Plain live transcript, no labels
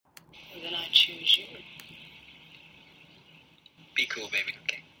choose you. Be cool, baby.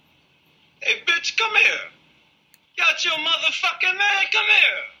 Okay. Hey, bitch, come here. Got your motherfucking man, come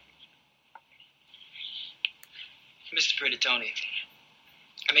here. Mr. Pretty Tony,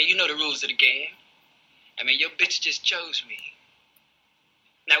 I mean, you know the rules of the game. I mean, your bitch just chose me.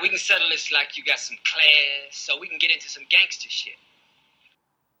 Now, we can settle this like you got some class, so we can get into some gangster shit.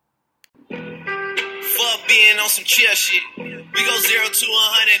 Fuck being on some chill shit. We go 0 to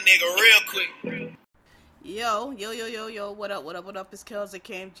 100, nigga, real quick. Yo, what up? It's Kels at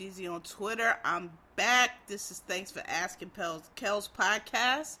KMGZ on Twitter. I'm back. This is Thanks for Asking Kels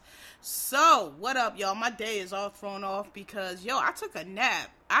podcast. So, what up, y'all? My day is all thrown off because, I took a nap.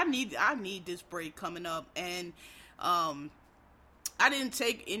 I need this break coming up, and, I didn't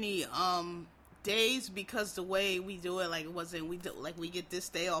take any, days because the way we do it, like, it wasn't, we get this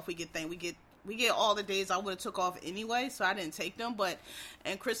day off, we get all the days I would have took off anyway, so I didn't take them,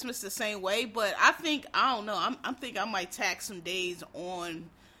 and Christmas the same way, but I think, I don't know, I'm thinking I might tack some days on,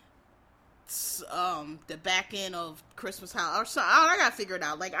 the back end of Christmas house, or something. I gotta figure it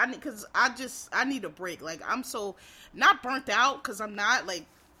out, like, I need a break, like, I'm so, not burnt out, because I'm not, like,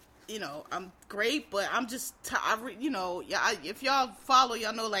 I'm great, but I'm just, if y'all follow,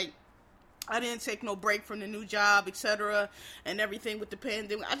 y'all know, like, I didn't take no break from the new job, etc., and everything with the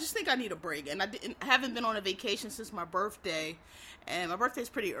pandemic. I just think I need a break, and I haven't been on a vacation since my birthday, and my birthday's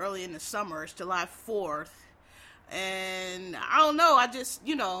pretty early in the summer. It's July 4th, and I don't know. I just,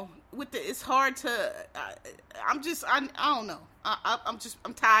 it's hard to. I don't know. I'm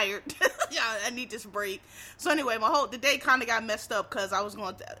tired. I need this break. So anyway, the day kind of got messed up because I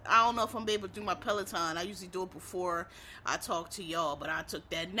don't know if I'm able to do my Peloton. I usually do it before I talk to y'all, but I took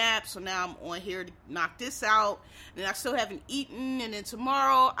that nap, so now I'm on here to knock this out, and I still haven't eaten, and then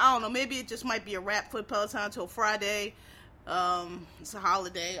tomorrow, I don't know, maybe it just might be a wrap for Peloton until Friday. It's a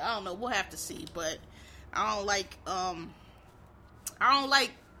holiday. I don't know. We'll have to see, but I don't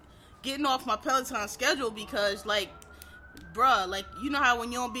like getting off my Peloton schedule because, like, bruh, like, you know how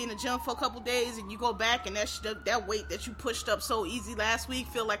when you don't be in the gym for a couple days and you go back and that weight that you pushed up so easy last week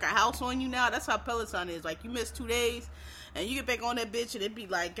feel like a house on you now? That's how Peloton is. Like, you miss 2 days and you get back on that bitch and it be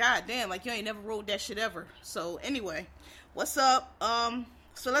like, god damn, like, you ain't never rode that shit ever. So anyway, what's up?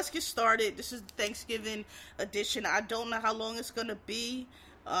 So let's get started. This is the Thanksgiving edition. I don't know how long it's gonna be,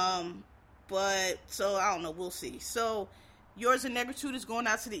 but so I don't know, we'll see. So Yours in Negritude is going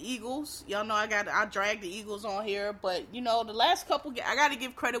out to the Eagles. Y'all know I drag the Eagles on here, but the last couple, I got to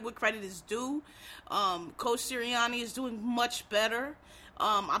give credit where credit is due. Coach Sirianni is doing much better.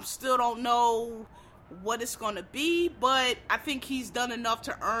 I still don't know what it's going to be, but I think he's done enough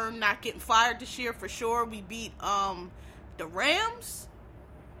to earn not getting fired this year for sure. We beat the Rams.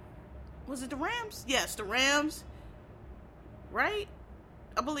 Was it the Rams? Yes, the Rams. Right?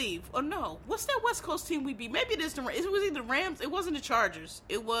 I believe. Or no. What's that West Coast team we beat? Maybe it is the Rams. It was either the Rams. It wasn't the Chargers.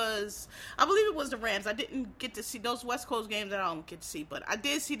 I believe it was the Rams. I didn't get to see those West Coast games that I don't get to see, but I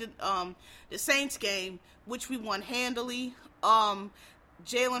did see the Saints game, which we won handily.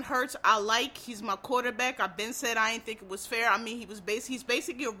 Jalen Hurts, he's my quarterback. I've been said I didn't think it was fair. I mean, he's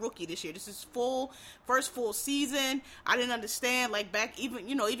basically a rookie this year. This is first full season. I didn't understand, like, back,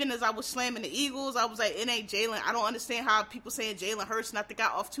 even as I was slamming the Eagles, I was like, it ain't Jalen. I don't understand how people saying Jalen Hurts not the guy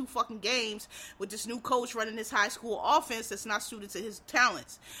off 2 fucking games with this new coach running this high school offense that's not suited to his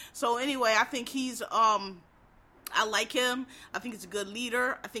talents. So anyway, I think I like him. I think he's a good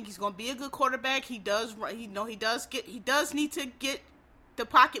leader. I think he's going to be a good quarterback. He does need to get the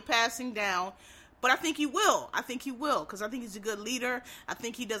pocket passing down, but I think he will, because I think he's a good leader. I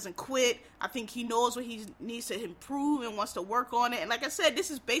think he doesn't quit. I think he knows what he needs to improve and wants to work on it, and like I said, this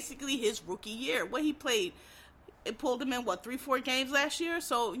is basically his rookie year. What he played, it pulled him in, 3-4 games last year,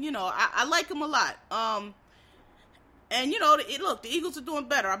 so, I like him a lot. And, look, the Eagles are doing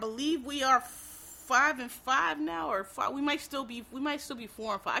better. I believe we are 5-5 now, or 5, we might still be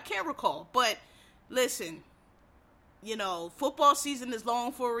 4-5. I can't recall, but listen, football season is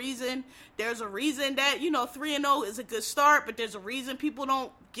long for a reason. There's a reason that, 3-0 is a good start, but there's a reason people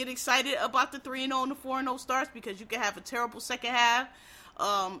don't get excited about the 3-0 and the 4-0 starts, because you can have a terrible second half.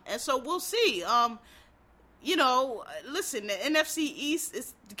 And so we'll see. Listen, the NFC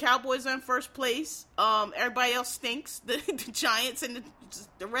East, the Cowboys are in first place. Everybody else stinks. The Giants and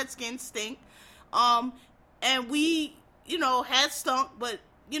the Redskins stink. And we, had stunk, but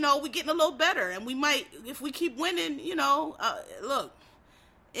we're getting a little better, and we might, if we keep winning, look,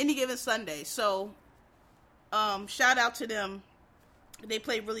 any given Sunday. So, shout out to them. They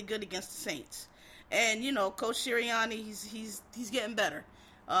played really good against the Saints, and Coach Sirianni, he's getting better.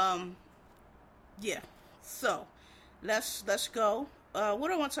 Yeah. So, let's go. what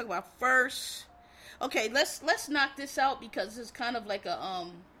do I want to talk about first? Okay, let's knock this out because it's kind of like a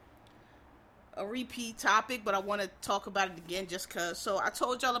repeat topic, but I want to talk about it again just cause. So I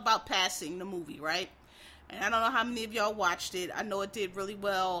told y'all about Passing, the movie, right? And I don't know how many of y'all watched it. I know it did really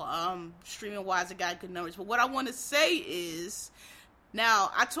well. Streaming wise, it got good numbers. But what I want to say is,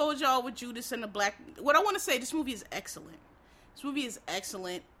 now I told y'all with Judas and the Black. What I want to say, this movie is excellent. This movie is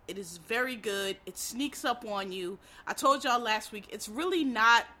excellent. It is very good. It sneaks up on you. I told y'all last week, it's really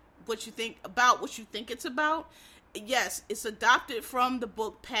not what you think it's about. Yes, it's adopted from the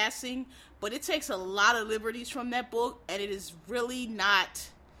book Passing, but it takes a lot of liberties from that book, and it is really not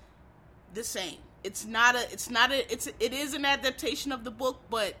the same. It is an adaptation of the book,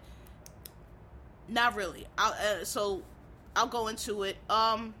 but not really. So I'll go into it.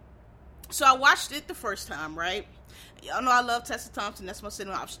 So I watched it the first time, right? Y'all know I love Tessa Thompson. That's my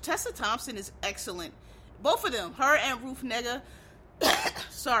cinema option. Tessa Thompson is excellent. Both of them, her and Ruth Negga.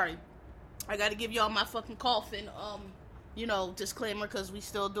 Sorry, I got to give y'all my fucking coughing, disclaimer, because we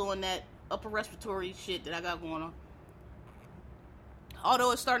still doing that upper respiratory shit that I got going on.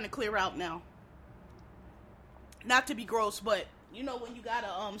 Although it's starting to clear out now. Not to be gross, but you know when you got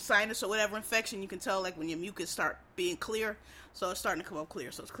a sinus or whatever infection, you can tell like when your mucus start being clear. So it's starting to come up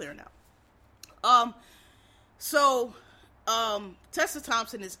clear, so it's clearing out. Tessa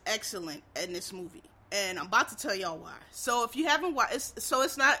Thompson is excellent in this movie. And I'm about to tell y'all why. So if you haven't watched,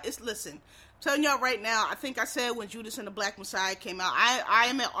 listen, I'm telling y'all right now, I think I said when Judas and the Black Messiah came out, I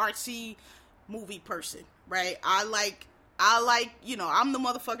am an artsy movie person, right? I like, I'm the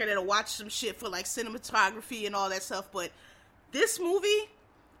motherfucker that'll watch some shit for like cinematography and all that stuff, but this movie,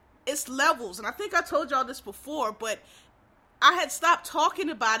 it's levels, and I think I told y'all this before, but I had stopped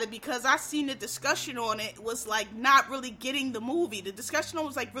talking about it because I seen the discussion on it was like not really getting the movie. The discussion on it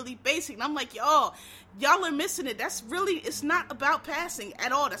was like really basic, and I'm like, y'all are missing it. It's not about Passing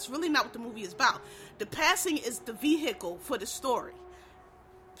at all. That's really not what the movie is about. The Passing is the vehicle for the story.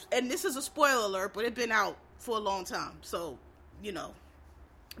 And this is a spoiler alert, but it's been out for a long time. So,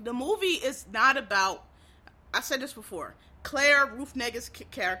 the movie is not about, I said this before, Claire, Ruth Negga's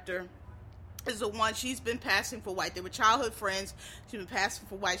character, is the one. She's been passing for white. They were childhood friends. She's been passing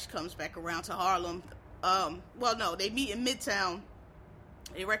for white. She comes back around to Harlem. They meet in Midtown.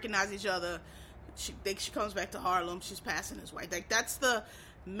 They recognize each other. She comes back to Harlem. She's passing as white. Like, that's the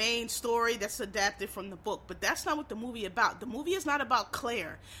main story that's adapted from the book. But that's not what the movie is about. The movie is not about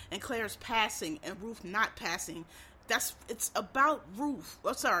Claire and Claire's passing and Ruth not passing. It's about Ruth.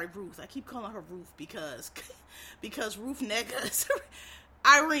 Oh, sorry, Ruth. I keep calling her Ruth because Ruth Negga is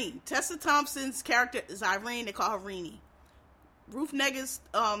Irene. Tessa Thompson's character is Irene. They call her Reenie. Ruth Negga's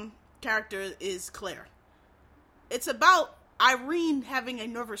character is Claire. It's about Irene having a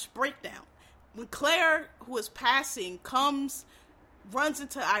nervous breakdown. When Claire, who is passing, runs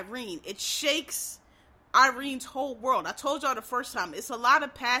into Irene, it shakes Irene's whole world. I told y'all the first time, it's a lot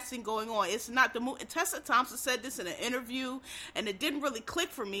of passing going on. It's not the movie. Tessa Thompson said this in an interview, and it didn't really click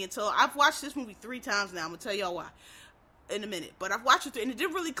for me until I've watched this movie 3 times now. I'm going to tell y'all why in a minute, but I've watched it and it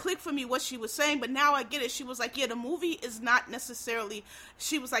didn't really click for me what she was saying, but now I get it. She was like, yeah, the movie is not necessarily,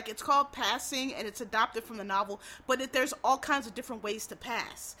 she was like, it's called Passing and it's adopted from the novel, but there's all kinds of different ways to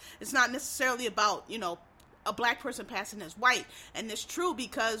pass. It's not necessarily about, a black person passing as white, and it's true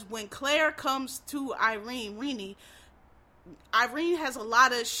because when Claire comes to Reenie has a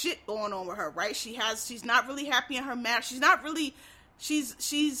lot of shit going on with her, right? She's not really happy in her marriage.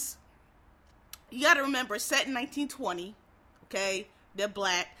 She's you gotta remember, it's set in 1920, okay? They're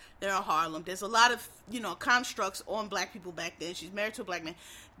black, they're in Harlem. There's a lot of, constructs on black people back then. She's married to a black man.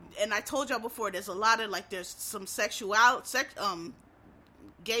 And I told y'all before, there's a lot of, there's some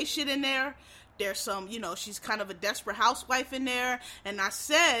gay shit in there. There's some, she's kind of a desperate housewife in there. And I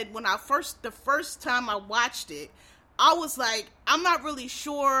said, the first time I watched it, I was like, I'm not really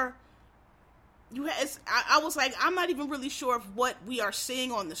sure. I was like, I'm not even really sure if what we are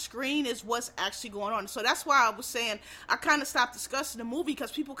seeing on the screen is what's actually going on. So that's why I was saying, I kind of stopped discussing the movie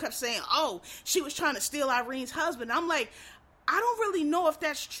because people kept saying, oh, she was trying to steal Irene's husband. I'm like, I don't really know if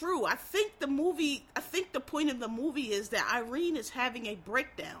that's true. I think the point of the movie is that Irene is having a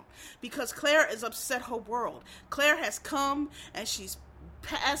breakdown because Claire is upset her world. Claire has come and she's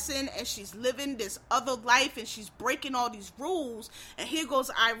passing and she's living this other life and she's breaking all these rules, and here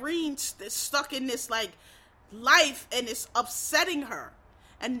goes Irene stuck in this life and it's upsetting her,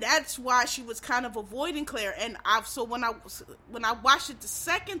 and that's why she was kind of avoiding Claire. And when I watched it the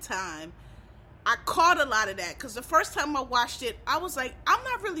second time, I caught a lot of that because the first time I watched it, I was like, I'm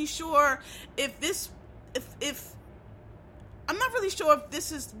not really sure if this is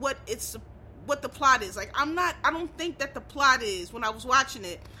what the plot is. Like, I don't think that the plot is, when I was watching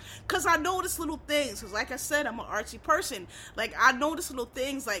it, because I noticed little things, because like I said, I'm an artsy person. Like, I noticed little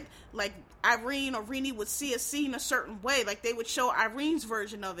things, like Irene or Rini would see a scene a certain way, like they would show Irene's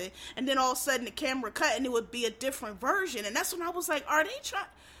version of it, and then all of a sudden the camera cut and it would be a different version, and that's when I was like, are they trying?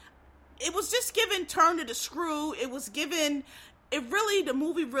 It was just given Turn to the Screw. It was given, the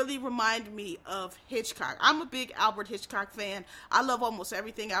movie really reminded me of Hitchcock. I'm a big Albert Hitchcock fan. I love almost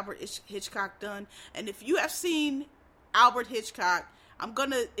everything Albert Hitchcock done. And if you have seen Albert Hitchcock,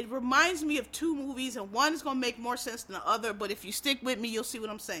 it reminds me of two movies, and one's going to make more sense than the other, but if you stick with me, you'll see what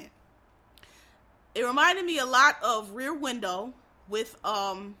I'm saying. It reminded me a lot of Rear Window with,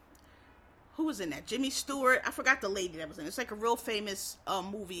 who was in that? Jimmy Stewart. I forgot the lady that was in it. It's like a real famous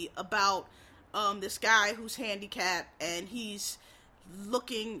movie about this guy who's handicapped, and he's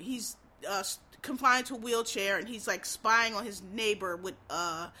confined to a wheelchair, and he's like spying on his neighbor with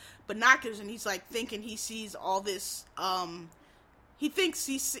binoculars, and he's like thinking he sees all this. He thinks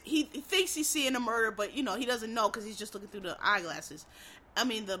he's seeing a murder, but he doesn't know because he's just looking through the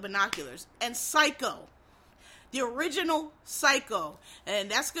the binoculars. And Psycho. The original Psycho, and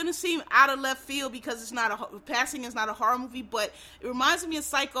that's gonna seem out of left field because it's not Passing is not a horror movie, but it reminds me of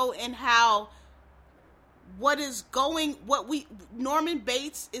Psycho and how Norman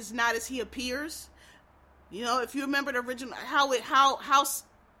Bates is not as he appears. If you remember the original, how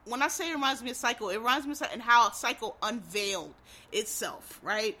when I say it reminds me of Psycho, it reminds me of and how Psycho unveiled itself.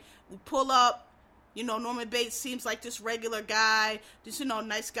 Right, we pull up. Norman Bates seems like this regular guy, this,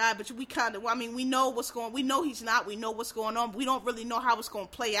 nice guy, but we know what's going on. We know he's not. We know what's going on. But we don't really know how it's going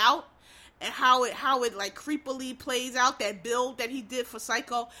to play out and how it like creepily plays out, that build that he did for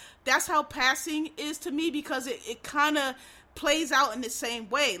Psycho. That's how Passing is to me, because it kind of plays out in the same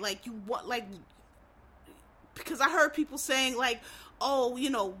way. Because I heard people saying like, oh,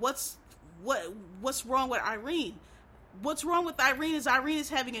 what's wrong with Irene? What's wrong with Irene is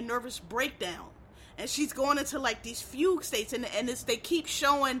having a nervous breakdown. And she's going into like these fugue states, and they keep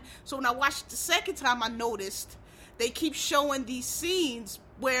showing. So when I watched it the second time, I noticed they keep showing these scenes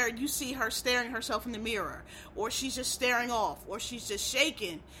where you see her staring herself in the mirror, or she's just staring off, or she's just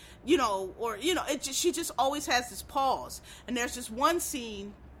shaking, she just always has this pause. And there's this one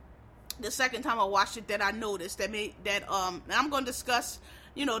scene, the second time I watched it, that I noticed and I'm going to discuss,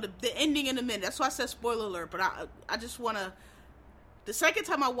 the ending in a minute. That's why I said spoiler alert. But I just want to. The second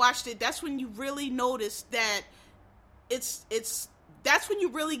time I watched it, that's when you really notice that that's when you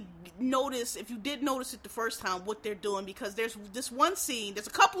really notice, if you did notice it the first time, what they're doing, because there's this one scene, there's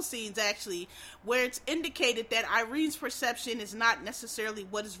a couple scenes actually, where it's indicated that Irene's perception is not necessarily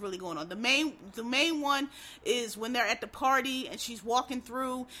what is really going on. The main one is when they're at the party and she's walking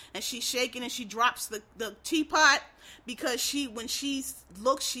through and she's shaking and she drops the teapot, because when she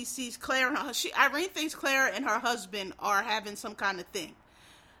looks, she sees Claire and Irene thinks Claire and her husband are having some kind of thing.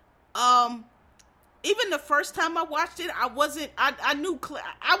 Even the first time I watched it, I knew Claire,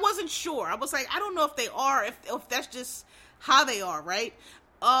 I wasn't sure. I was like, I don't know if they are, if that's just how they are, right?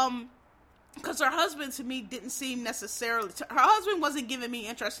 Because her husband, to me, didn't seem necessarily. Her husband wasn't giving me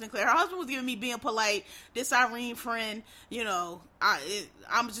interest in Claire. Her husband was giving me being polite. This Irene friend,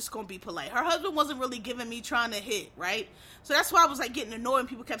 I'm just gonna be polite. Her husband wasn't really giving me trying to hit, right? So that's why I was like getting annoyed when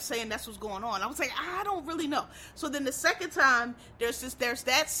people kept saying that's what's going on. I was like, I don't really know. So then the second time, there's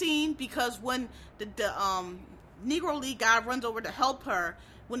that scene, because when the Negro League guy runs over to help her,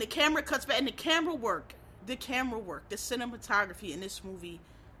 when the camera cuts back, and the camera work, the cinematography in this movie,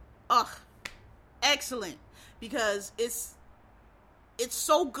 excellent, because it's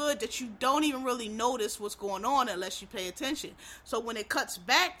so good that you don't even really notice what's going on unless you pay attention. So when it cuts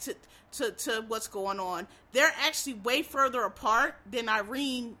back to what's going on, they're actually way further apart than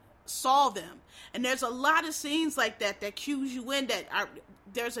Irene saw them. And there's a lot of scenes like that cues you in.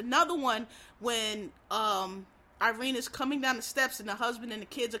 There's another one when Irene is coming down the steps and the husband and the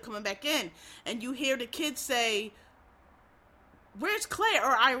kids are coming back in, and you hear the kids say, "Where's Claire?"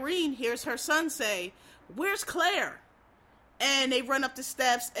 Or Irene hears her son say, "Where's Claire?" And they run up the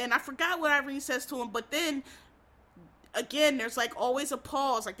steps, and I forgot what Irene says to him, but then, again, there's like always a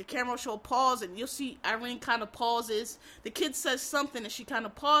pause, like the camera will show a pause, and you'll see Irene kind of pauses. The kid says something, and she kind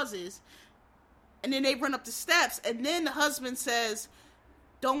of pauses, and then they run up the steps, and then the husband says,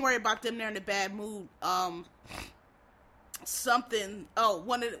 "Don't worry about them, they're in a bad mood." One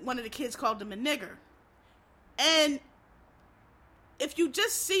of the kids called him a nigger. And if you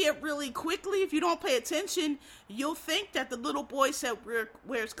just see it really quickly, if you don't pay attention, you'll think that the little boy said,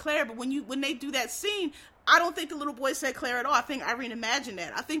 "Where's Claire?" But when they do that scene, I don't think the little boy said Claire at all. I think Irene imagined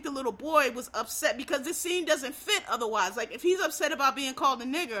that. I think the little boy was upset because this scene doesn't fit otherwise. Like, if he's upset about being called a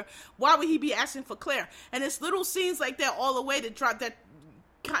nigger, why would he be asking for Claire? And it's little scenes like that all the way to drop that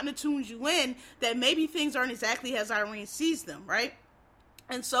kind of tunes you in that maybe things aren't exactly as Irene sees them, right?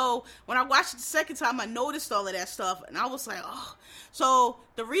 And so when I watched it the second time, I noticed all of that stuff, and I was like, oh. So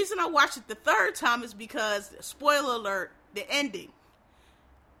the reason I watched it the third time is because, spoiler alert, the ending.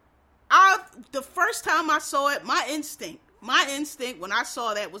 The first time I saw it, my instinct when I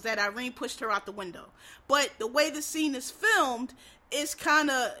saw that was that Irene pushed her out the window. But the way the scene is filmed,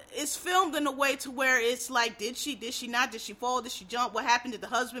 it's filmed in a way to where it's like, did she not, did she fall, did she jump, what happened, did the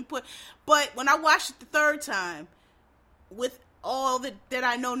husband put, but when I watched it the third time, with all that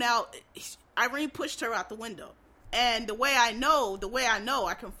I know now, Irene pushed her out the window. And the way I know,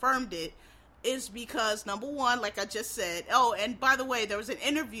 I confirmed it, is because, number one, like I just said, oh, and by the way, there was an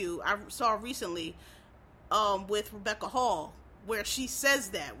interview I saw recently with Rebecca Hall, where she says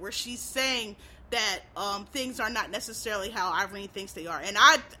that, where she's saying that things are not necessarily how Irene thinks they are. And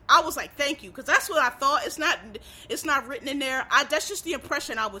I was like, thank you, because that's what I thought. It's not written in there. That's just the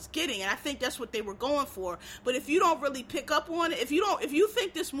impression I was getting, and I think that's what they were going for. But if you don't really pick up on it, if you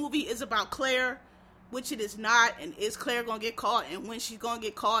think this movie is about Claire, which it is not, and is Claire gonna get caught, and when she's gonna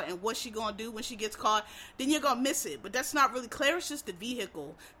get caught, and what she's gonna do when she gets caught, then you're gonna miss it. But that's not really, Claire is just the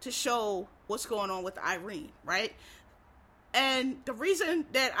vehicle to show what's going on with Irene, right? And the reason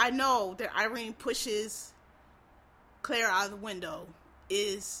that I know that Irene pushes Claire out of the window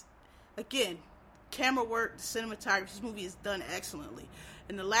is, again, camera work, the cinematography. This movie is done excellently.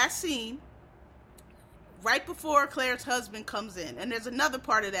 In the last scene, right before Claire's husband comes in, and there's another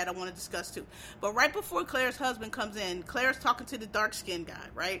part of that I want to discuss too, but right before Claire's husband comes in, Claire's talking to the dark-skinned guy,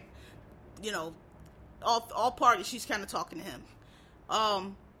 right? You know, all parties, she's kind of talking to him.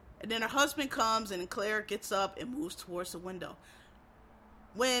 And then her husband comes, and Claire gets up and moves towards the window.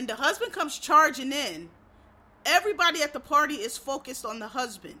 When the husband comes charging in, everybody at the party is focused on the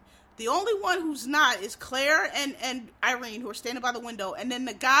husband. The only one who's not is Claire and Irene, who are standing by the window. And then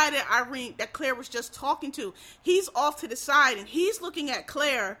the guy that Claire was just talking to, he's off to the side, and he's looking at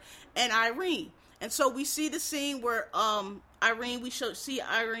Claire and Irene. And so we see the scene where see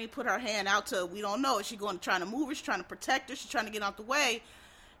Irene put her hand out to, we don't know, is she trying to move her, she's trying to protect her, she's trying to get out the way.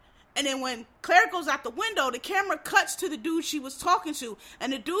 And then when Claire goes out the window, the camera cuts to the dude she was talking to.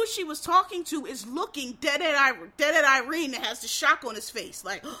 And the dude she was talking to is looking dead at Irene and has the shock on his face.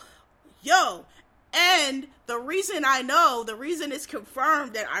 Like, yo. And the reason it's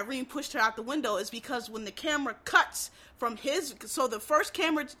confirmed that Irene pushed her out the window is because when the camera cuts from so the first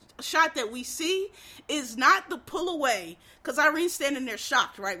camera shot that we see is not the pull away. Because Irene's standing there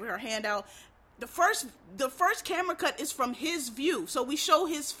shocked, right, with her hand out. The first camera cut is from his view. So we show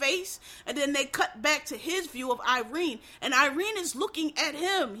his face, and then they cut back to his view of Irene. And Irene is looking at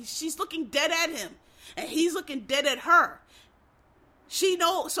him. She's looking dead at him. And he's looking dead at her.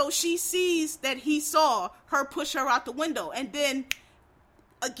 So she sees that he saw her push her out the window. And then,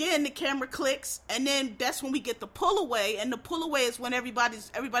 again, the camera clicks, and then that's when we get the pull away, and the pull away is when everybody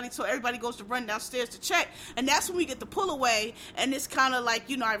goes to run downstairs to check, and that's when we get the pull away, and it's kind of like,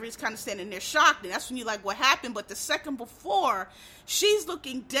 Irene's kind of standing there shocked, and that's when you're like, what happened? But the second before, she's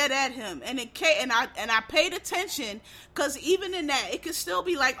looking dead at him, and I paid attention, because even in that, it could still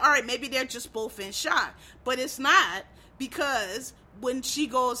be like, all right, maybe they're just both in shot, but it's not, because when she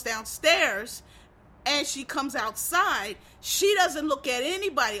goes downstairs, and she comes outside, she doesn't look at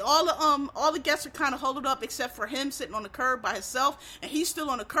anybody. All the guests are kind of huddled up except for him sitting on the curb by himself, and he's still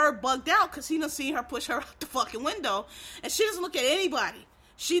on the curb bugged out because he done seen her push her out the fucking window, and she doesn't look at anybody.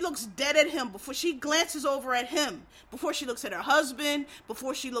 She looks dead at him before she glances over at him, before she looks at her husband,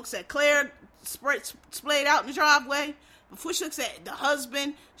 before she looks at Claire splayed out in the driveway, before she looks at the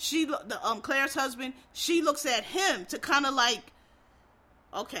husband, Claire's husband, she looks at him to kind of like,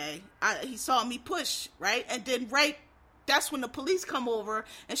 okay, he saw me push, right? And then that's when the police come over,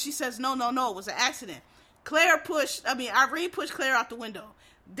 and she says, no, it was an accident. Irene pushed Claire out the window.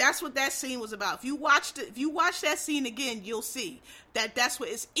 That's what that scene was about. If you watch that scene again, you'll see that that's what,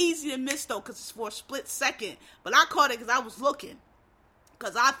 it's easy to miss though, because it's for a split second. But I caught it because I was looking.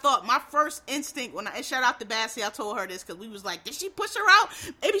 Because I thought, my first instinct, and shout out to Bassie, I told her this, because we was like, did she push her out?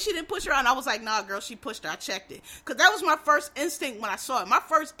 Maybe she didn't push her out. And I was like, nah, girl, she pushed her. I checked it. Because that was my first instinct when I saw it. My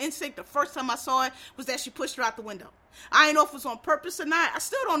first instinct, the first time I saw it, was that she pushed her out the window. I didn't know if it was on purpose or not. I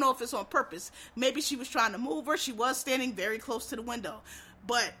still don't know if it's on purpose. Maybe she was trying to move her. She was standing very close to the window.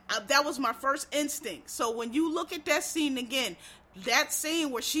 But that was my first instinct. So when you look at that scene again, that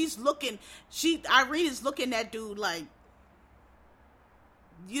scene where Irene is looking at dude like,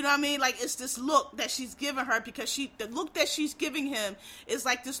 you know what I mean? Like, it's this look that she's giving her, because the look that she's giving him is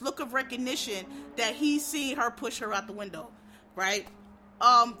like this look of recognition that he's seen her push her out the window, right?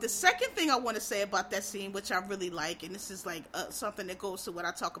 The second thing I want to say about that scene, which I really like, and this is like something that goes to what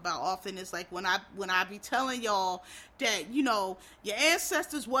I talk about often, is like when I be telling y'all that, you know, your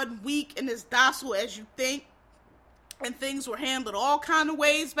ancestors wasn't weak and as docile as you think, and things were handled all kind of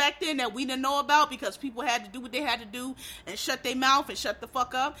ways back then that we didn't know about, because people had to do what they had to do and shut their mouth and shut the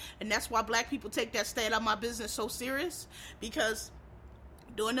fuck up. And that's why black people take that stay out of my business so serious, because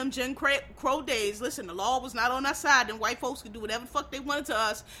during them Jim Crow days, listen, the law was not on our side, and white folks could do whatever the fuck they wanted to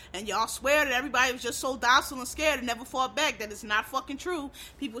us, and y'all swear that everybody was just so docile and scared and never fought back. That is not fucking true.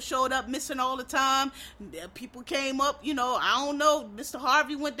 People showed up missing all the time. People came up, you know, I don't know, Mr.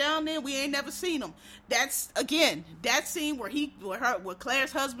 Harvey went down there, we ain't never seen him. That's, again, that scene where where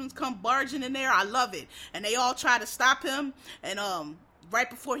Claire's husbands come barging in there, I love it. And they all try to stop him, and right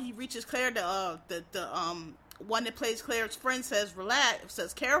before he reaches Claire, the one that plays Claire's friend says, relax,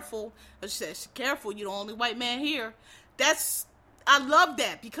 says, careful. She says, careful, you're the only white man here. I love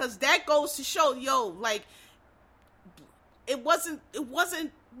that, because that goes to show, like, it wasn't,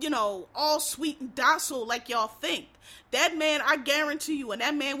 you know, all sweet and docile like y'all think. That man, I guarantee you, and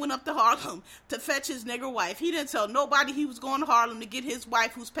that man went up to Harlem to fetch his nigger wife. He didn't tell nobody he was going to Harlem to get his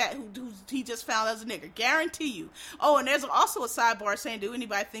wife who he just found as a nigger. Guarantee you. Oh, and there's also a sidebar saying, do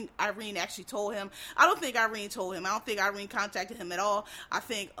anybody think Irene actually told him? I don't think Irene told him. I don't think Irene contacted him at all. I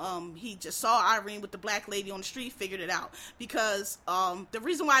think he just saw Irene with the black lady on the street, figured it out. Because the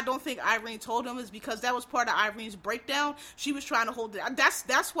reason why I don't think Irene told him is because that was part of Irene's breakdown. She was trying to hold it.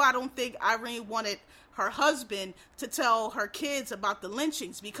 That's why I don't think Irene wanted her husband to tell her kids about the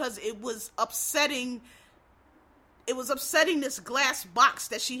lynchings, because it was upsetting this glass box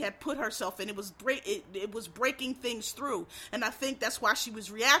that she had put herself in. It was breaking things through, and I think that's why she was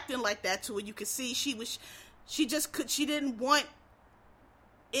reacting like that to it. You could see she didn't want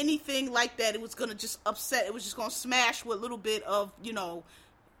anything like that. It was gonna just upset. It was just gonna smash with a little bit of, you know,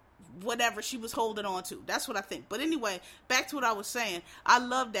 whatever she was holding on to. That's what I think. But anyway, back to what I was saying. I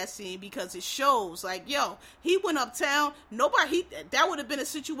love that scene because it shows, like, he went uptown. That would have been a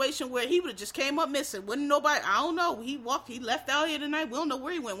situation where he would have just came up missing. Wouldn't nobody, I don't know. He left out here tonight. We don't know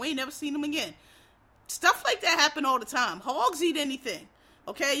where he went. We ain't never seen him again. Stuff like that happen all the time. Hogs eat anything.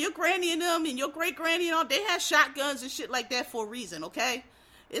 Okay? Your granny and them and your great granny and all, they had shotguns and shit like that for a reason. Okay?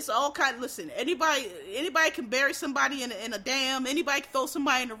 It's all kind. Listen, anybody can bury somebody in a dam. Anybody can throw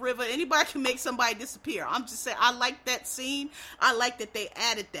somebody in the river. Anybody can make somebody disappear. I'm just saying, I like that scene. I like that they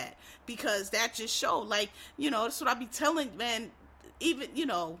added that, because that just showed, like, you know, that's what I be telling, man. Even, you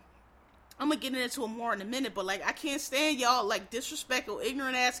know, I'm gonna get into it more in a minute, but like, I can't stand y'all like disrespectful,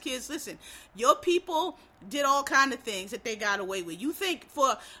 ignorant ass kids. Listen, your people did all kind of things that they got away with. You think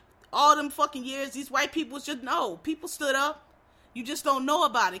for all them fucking years these white people just, no, people stood up. You just don't know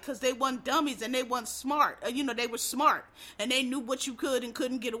about it because they weren't dummies and they weren't smart. You know, they were smart and they knew what you could and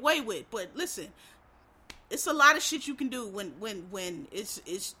couldn't get away with. But listen, it's a lot of shit you can do when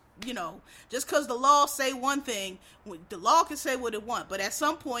it's you know, just because the law say one thing, the law can say what it want. But at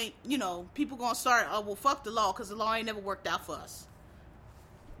some point, you know, people gonna start, oh, well, fuck the law, because the law ain't never worked out for us.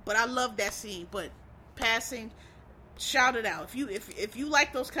 But I love that scene. But passing, shout it out. If you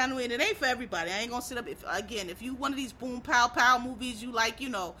like those kind of, and it ain't for everybody. I ain't gonna sit up. If you one of these boom pow pow movies you like, you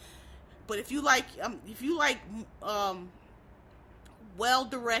know. But if you like well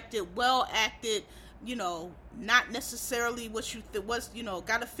directed, well acted, you know, not necessarily what you was, you know,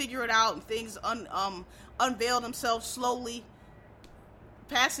 got to figure it out and things unveil themselves slowly.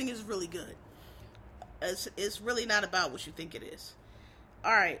 Passing is really good. It's really not about what you think it is.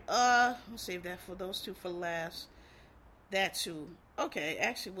 All right, I'll save that for those two for last. That too. Okay,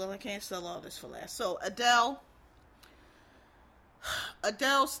 actually, well, I can't sell all this for last. So,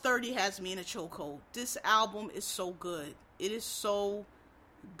 Adele's 30 has me in a chokehold. This album is so good. It is so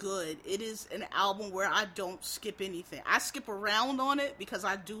good. It is an album where I don't skip anything. I skip around on it because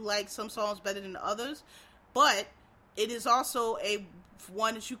I do like some songs better than others, but it is also a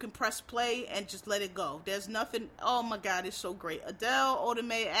one that you can press play and just let it go. There's nothing. Oh my God, it's so great. Adele, Oda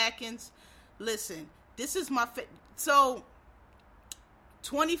Mae Atkins. Listen, this is my so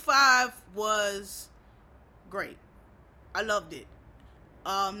 25 was great. I loved it.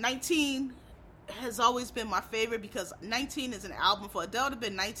 19 has always been my favorite because 19 is an album for Adele to have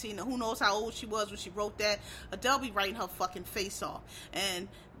been 19, and who knows how old she was when she wrote that. Adele be writing her fucking face off, and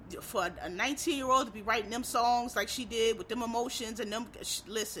for a 19-year-old to be writing them songs like she did with them emotions and them,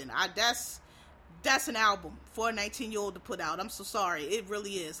 listen, that's an album for a 19-year-old to put out. I'm so sorry. It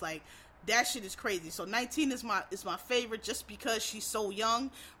really is. Like, that shit is crazy. So 19 is my favorite just because she's so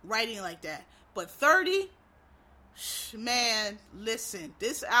young, writing like that. But 30, man, listen,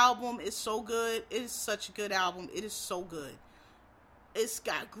 this album is so good. It is such a good album. It is so good. It's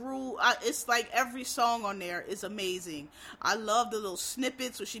got groove. It's like every song on there is amazing. I love the little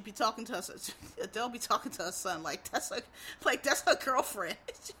snippets where she be talking to her son. Adele be talking to her son like that's her girlfriend.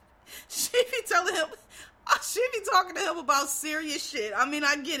 She be telling him, she be talking to him about serious shit. I mean,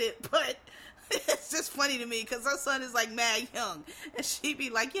 I get it, but it's just funny to me because her son is like mad young, and she be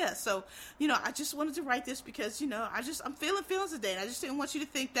like, yeah. So I just wanted to write this because I'm feeling feelings today, and I just didn't want you to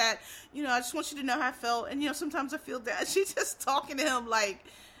think that I just want you to know how I felt, and sometimes I feel that. She's just talking to him like,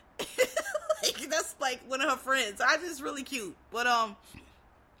 like that's like one of her friends. I just really cute, but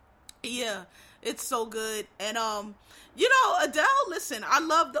yeah, it's so good. And Adele, listen, I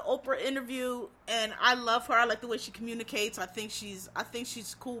love the Oprah interview, and I love her. I like the way she communicates. I think she's a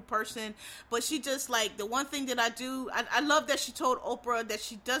cool person, but she just, like, the one thing that I love that she told Oprah that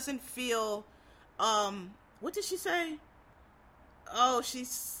she doesn't feel, what did she say? Oh, she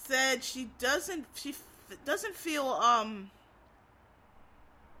said she doesn't feel,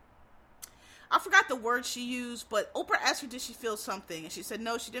 I forgot the word she used, but Oprah asked her, did she feel something? And she said,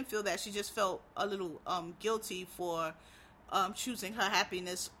 no, she didn't feel that. She just felt a little guilty for choosing her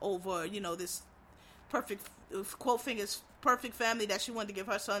happiness over, this perfect, quote fingers, perfect family that she wanted to give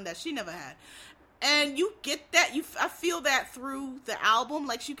her son that she never had. And you get that. I feel that through the album.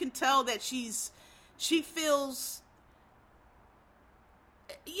 Like, you can tell that she feels,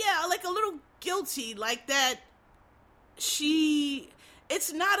 yeah, like a little guilty, like that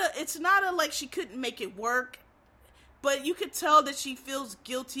it's not a like she couldn't make it work, but you could tell that she feels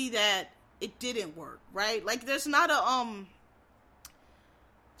guilty that it didn't work, right? Like, there's not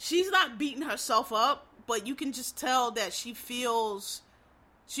she's not beating herself up, but you can just tell that she feels,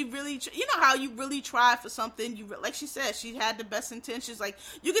 she really, how you really try for something, like she said, she had the best intentions, like,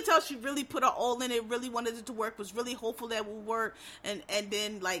 you could tell she really put her all in it, really wanted it to work, was really hopeful that it would work, and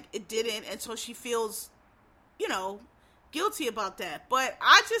then, like, it didn't, and so she feels, guilty about that. But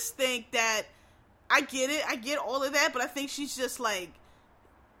I just think that I get all of that, but I think she's just like,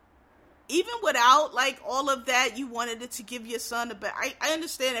 even without like all of that, you wanted it to give your son a better. I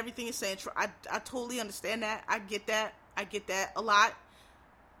understand everything you're saying. I totally understand that. I get that a lot.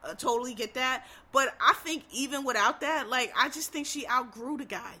 Totally get that. But I think even without that, like, I just think she outgrew the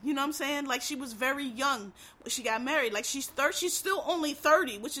guy. You know what I'm saying? Like, she was very young when she got married. Like, she's still only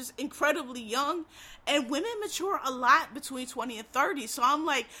 30, which is incredibly young. And women mature a lot between 20 and 30. So I'm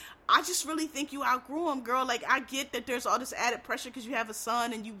like, I just really think you outgrew him, girl. Like, I get that there's all this added pressure because you have a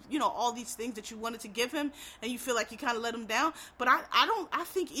son and all these things that you wanted to give him and you feel like you kind of let him down. But I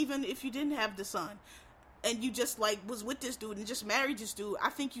think even if you didn't have the son, and you just, like, was with this dude and just married this dude,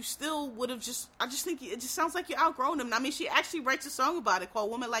 I think you still would have I just think it just sounds like you outgrown him. I mean, she actually writes a song about it called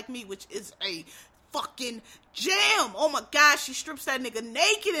Woman Like Me, which is a fucking jam. Oh my gosh, she strips that nigga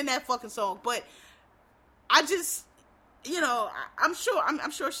naked in that fucking song. But I just, I'm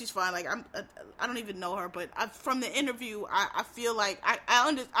sure she's fine. Like, I don't even know her, but from the interview, I feel like I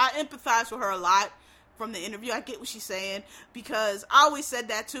empathize with her a lot from the interview. I get what she's saying, because I always said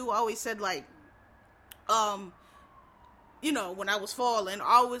that too. I always said, like, when I was falling,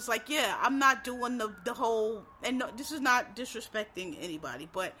 I was like, yeah, I'm not doing the whole, and no, this is not disrespecting anybody,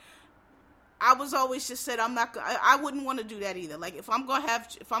 but I was always just said, I wouldn't want to do that either. Like, if I'm going to have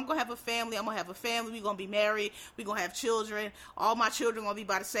a family, I'm going to have a family, we're going to be married, we're going to have children, all my children going to be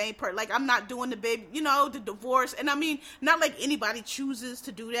by the same person. Like, I'm not doing the baby, the divorce. And I mean, not like anybody chooses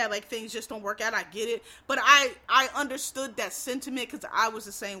to do that, like, things just don't work out, I get it. But I understood that sentiment, because I was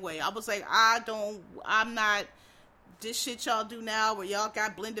the same way. I was like, I'm not, this shit y'all do now where y'all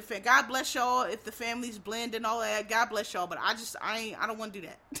got blended family. God bless y'all if the families blend and all that. God bless y'all, but I don't want to do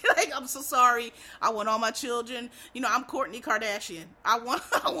that. Like, I'm so sorry. I want all my children. I'm Kourtney Kardashian. I want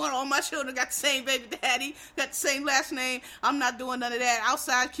all my children got the same baby daddy, got the same last name. I'm not doing none of that.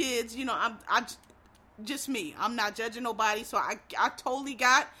 Outside kids, I'm just me. I'm not judging nobody. So I totally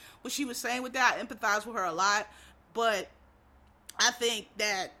got what she was saying with that. I empathize with her a lot, but I think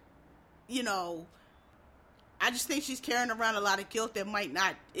that, I just think she's carrying around a lot of guilt that might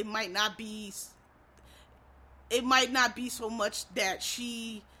not be so much that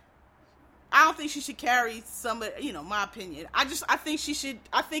I don't think she should carry some of, my opinion. I think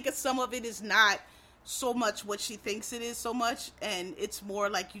some of it is not so much what she thinks it is so much, and it's more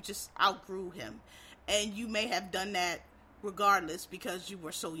like you just outgrew him. And you may have done that regardless because you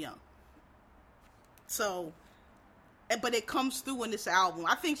were so young. So, but it comes through in this album.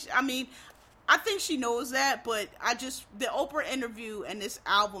 I think she knows that, but the Oprah interview and this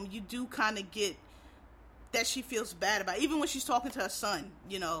album, you do kind of get that she feels bad about it. Even when she's talking to her son,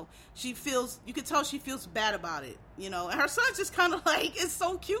 you can tell she feels bad about it, and her son's just kind of like, it's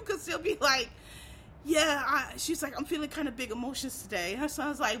so cute, because she'll be like, she's like, I'm feeling kind of big emotions today. And her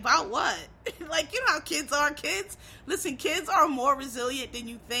son's like, about what? Like, you know how kids are. Listen, kids are more resilient than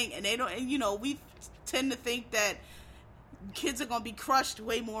you think, and they don't, and we tend to think that kids are going to be crushed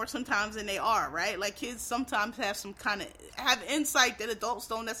way more sometimes than they are, right? Like, kids sometimes have insight that adults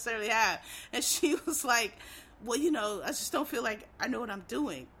don't necessarily have. And she was like, well, I just don't feel like I know what I'm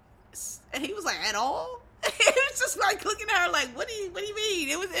doing. And he was like, at all? It was just like looking at her like, what do you mean?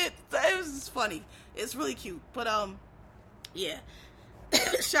 It was just funny. It's really cute. But, yeah.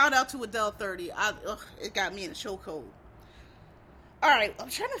 Shout out to Adele 30. It got me in a chokehold. Alright, I'm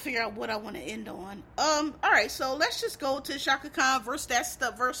trying to figure out what I want to end on. Alright, so let's just go to Chaka Khan versus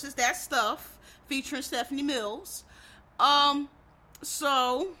That Stuff, featuring Stephanie Mills.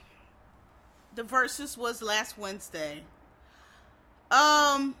 So, the versus was last Wednesday.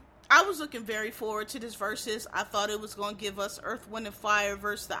 I was looking very forward to this versus. I thought it was going to give us Earth, Wind, and Fire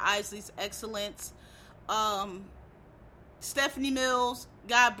versus the Isleys Excellence. Stephanie Mills,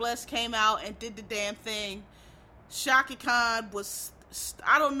 God bless, came out and did the damn thing. Chaka Khan was,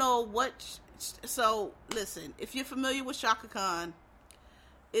 I don't know what, so listen, if you're familiar with Chaka Khan,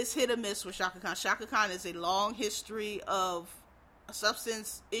 it's hit or miss with Chaka Khan. Chaka Khan is a long history of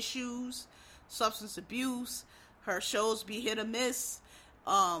substance issues, substance abuse. Her shows be hit or miss.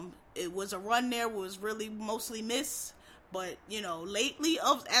 It was a run there was really mostly miss, but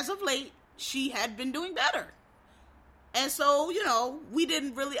as of late, she had been doing better. And so,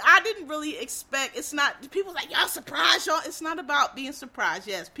 I didn't really expect, it's not, people like, y'all surprised, y'all. It's not about being surprised.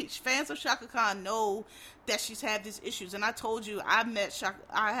 Yes, fans of Chaka Khan know that she's had these issues. And I told you, I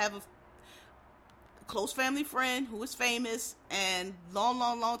have a close family friend who is famous, and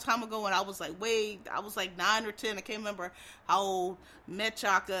long time ago, when I was like 9 or 10, I can't remember how old, met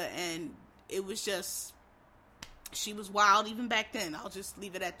Chaka, and it was just, she was wild even back then. I'll just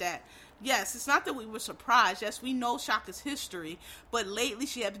leave it at that. Yes, it's not that we were surprised. Yes, we know Chaka's history, but lately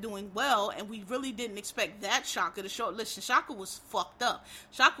she had been doing well, and we really didn't expect that Chaka to show. Listen, Chaka was fucked up.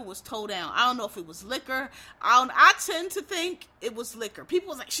 Chaka was toe down. I don't know if it was liquor. I tend to think it was liquor. People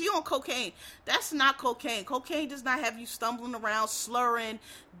was like, she on cocaine. That's not cocaine. Cocaine does not have you stumbling around, slurring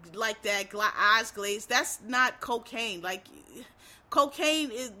like that, eyes glazed. That's not cocaine. Like, cocaine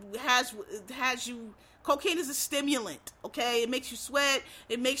has you. Cocaine is a stimulant, okay? It makes you sweat.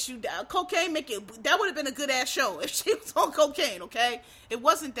 It makes you... cocaine that would have been a good-ass show if she was on cocaine, okay? It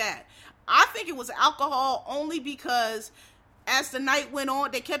wasn't that. I think it was alcohol only because as the night went on,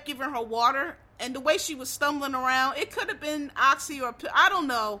 they kept giving her water, and the way she was stumbling around, it could have been oxy or... I don't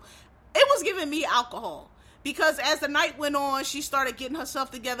know. It was giving me alcohol. Because as the night went on, she started getting herself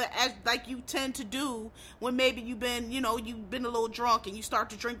together, as like you tend to do when maybe you've been a little drunk and you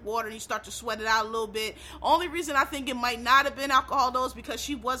start to drink water and you start to sweat it out a little bit. Only reason I think it might not have been alcohol, though, is because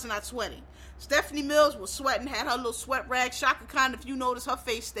she was not sweating. Stephanie Mills was sweating, had her little sweat rag. Chaka Khan, if you notice, her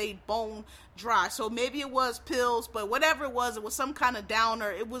face stayed bone dry. So maybe it was pills, but whatever it was some kind of downer.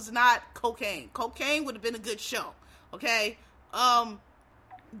 It was not cocaine. Cocaine would have been a good show, okay?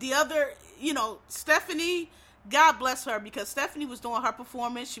 The other, Stephanie, God bless her, because Stephanie was doing her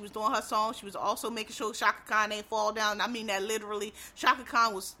performance, she was doing her song, she was also making sure Chaka Khan ain't fall down. I mean that literally. Chaka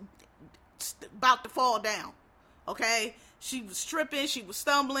Khan was about to fall down, okay? She was tripping, she was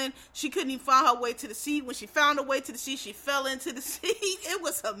stumbling, she couldn't even find her way to the seat. When she found her way to the seat, she fell into the seat. It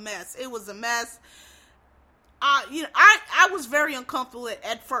was a mess. I was very uncomfortable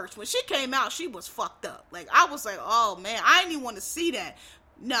at first. When she came out, she was fucked up. Like, I was like, oh man, I didn't even want to see that.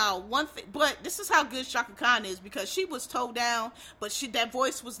 Now, one thing, but this is how good Chaka Khan is, because she was toe down, but that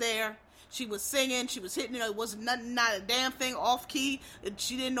voice was there. She was singing, she was hitting, it wasn't nothing, not a damn thing off key.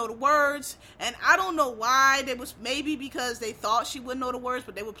 She didn't know the words, and I don't know why. They was maybe because they thought she wouldn't know the words,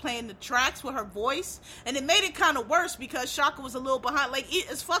 but they were playing the tracks with her voice, and it made it kind of worse because Chaka was a little behind. Like,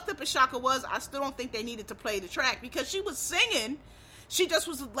 as fucked up as Chaka was, I still don't think they needed to play the track because she was singing. She just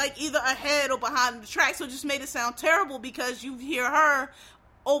was like either ahead or behind the track, so it just made it sound terrible because you hear her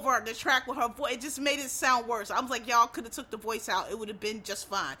over the track with her voice. It just made it sound worse. I was like, y'all could have took the voice out. It would have been just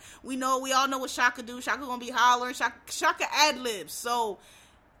fine. We all know what Chaka do. Chaka gonna be hollering. Chaka ad-libs. So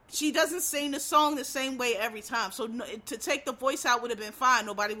she doesn't sing the song the same way every time. So to take the voice out would have been fine.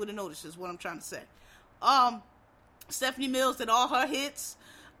 Nobody would have noticed, is what I'm trying to say. Stephanie Mills did all her hits.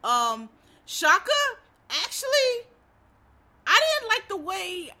 Chaka, actually, I didn't like the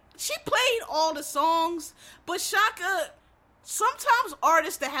way she played all the songs, but Chaka, sometimes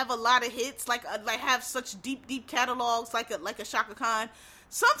artists that have a lot of hits, like have such deep catalogs, like a Chaka Khan,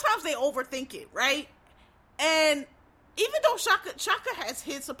 sometimes they overthink it, right? And even though Chaka has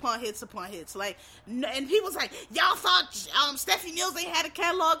hits upon hits upon hits, like, and people's like, y'all thought Stephanie Mills ain't had a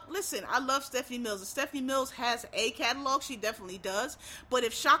catalog. Listen, I love Stephanie Mills. If Stephanie Mills has a catalog, she definitely does. But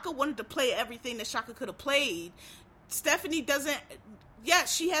if Chaka wanted to play everything that Chaka could have played, Stephanie doesn't.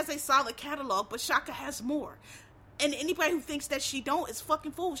 Yes, she has a solid catalog, but Chaka has more. And anybody who thinks that she don't is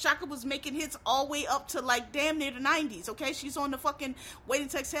fucking fool. Chaka was making hits all the way up to like damn near the 90s, okay? She's on the fucking Waiting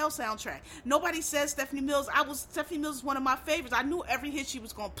to Exhale soundtrack. Nobody says Stephanie Mills. Stephanie Mills is one of my favorites. I knew every hit she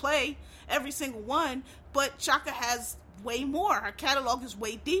was going to play, every single one, but Chaka has way more. Her catalog is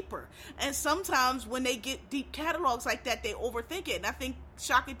way deeper. And sometimes when they get deep catalogs like that, they overthink it. And I think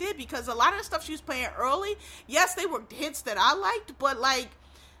Chaka did, because a lot of the stuff she was playing early, yes, they were hits that I liked, but like,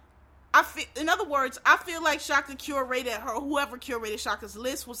 in other words, I feel like Chaka curated whoever curated Chaka's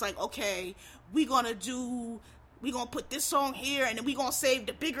list was like, okay, we're gonna put this song here, and then we're gonna save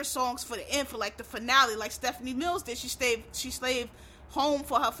the bigger songs for the end, for like the finale, like Stephanie Mills did. She slaved home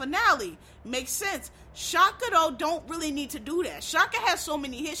for her finale. Makes sense. Chaka though don't really need to do that. Chaka has so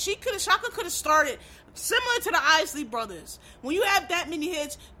many hits. Chaka could have started similar to the Isley Brothers. When you have that many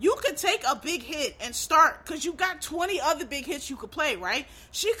hits, you could take a big hit and start, because you got 20 other big hits you could play, right?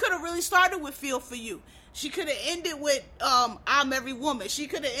 She could have really started with Feel For You. She could have ended with I'm Every Woman. She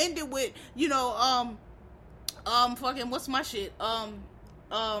could have ended with, fucking what's my shit?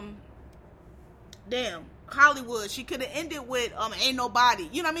 Hollywood. She could have ended with Ain't Nobody.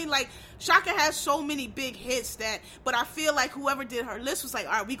 You know what I mean? Like, Chaka has so many big hits but I feel like whoever did her list was like,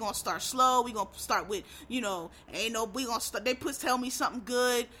 all right, we gonna start slow. We gonna start with, they put Tell Me Something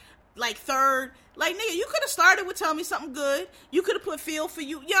Good like third. Like, nigga, you could have started with Tell Me Something Good. You could have put Feel For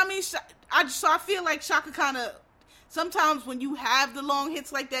You. You know what I mean? I feel like Chaka kind of, sometimes when you have the long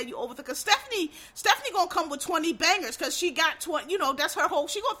hits like that, you overthink. Because Stephanie gonna come with 20 bangers, because she got 20, that's her whole,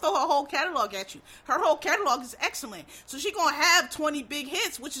 she gonna throw her whole catalog at you. Her whole catalog is excellent. So she gonna have 20 big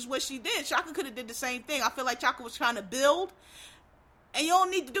hits, which is what she did. Chaka could have did the same thing. I feel like Chaka was trying to build, and you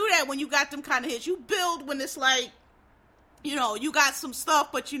don't need to do that when you got them kind of hits. You build when it's like, you got some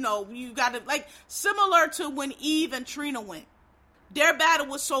stuff, but you got to, like, similar to when Eve and Trina went. Their battle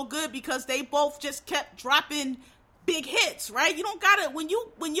was so good because they both just kept dropping big hits, right? You don't gotta, when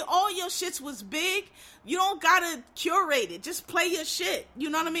all your shits was big, you don't gotta curate it. Just play your shit. You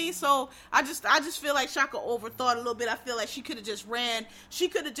know what I mean? So I just feel like Chaka overthought a little bit. I feel like she could have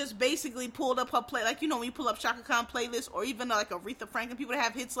just basically pulled up her play, like, when you pull up Chaka Khan playlist, or even like Aretha Franklin, people that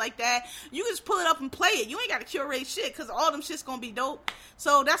have hits like that, you just pull it up and play it. You ain't gotta curate shit, because all them shit's gonna be dope.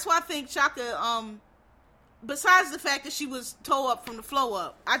 So that's why I think Chaka, besides the fact that she was toe up from the flow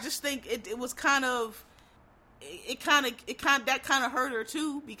up, I just think it was kind of, that kind of hurt her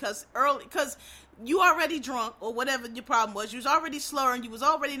too, because you already drunk, or whatever your problem was. You was already slurring, you was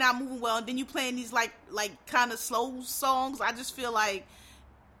already not moving well, and then you playing these like kind of slow songs. I just feel like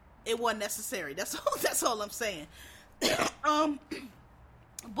it wasn't necessary. That's all I'm saying. But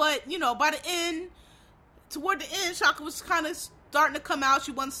by the end, toward the end, Chaka was kind of starting to come out.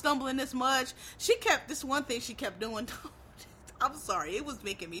 She wasn't stumbling as much. She kept this one thing she kept doing. I'm sorry, it was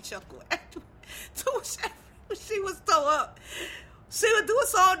making me chuckle. She was so up. She would do a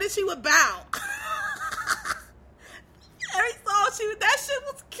song, then she would bow. Every song that shit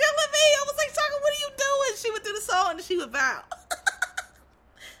was killing me. I was like, Chaka, what are you doing? She would do the song, and she would bow.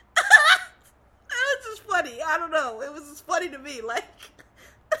 It was just funny. I don't know. It was just funny to me. Like,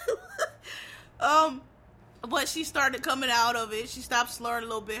 but she started coming out of it. She stopped slurring a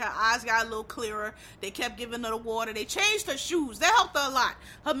little bit. Her eyes got a little clearer. They kept giving her the water. They changed her shoes. That helped her a lot.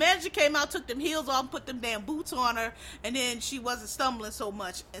 Her manager came out, took them heels off, and put them damn boots on her, and then she wasn't stumbling so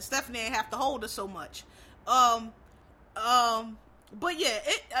much. And Stephanie didn't have to hold her so much. But yeah,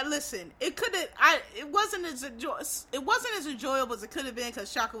 listen, it wasn't as enjoyable as it could have been,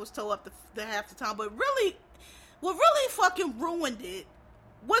 because Chaka was toe up the half the time. But really, what really fucking ruined it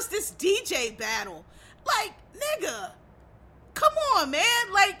was this DJ battle. Like, nigga, come on,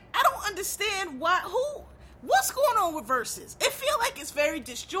 man. Like, I don't understand what's going on with Versus. It feel like it's very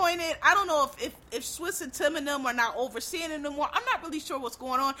disjointed. I don't know if Swiss and Tim and them are not overseeing it anymore. I'm not really sure what's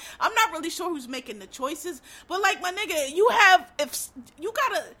going on. I'm not really sure who's making the choices. But like, my nigga, you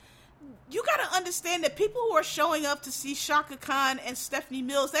gotta understand that people who are showing up to see Chaka Khan and Stephanie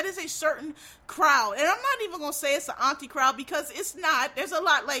Mills, that is a certain crowd. And I'm not even gonna say it's an auntie crowd, because it's not.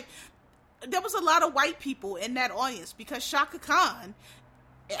 There was a lot of white people in that audience, because Chaka Khan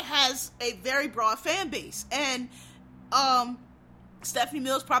has a very broad fan base. And Stephanie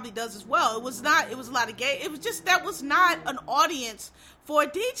Mills probably does as well. It was a lot of gay. It was just, that was not an audience for a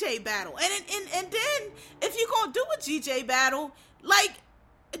DJ battle. And then, if you're going to do a DJ battle, like,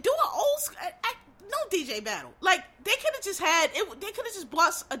 do an no DJ battle. Like, they could have just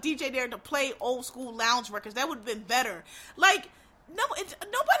brought a DJ there to play old school lounge records. That would have been better. Like, nobody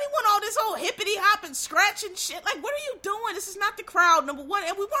want all this old hippity hop and scratch and shit. Like, what are you doing? This is not the crowd, number one,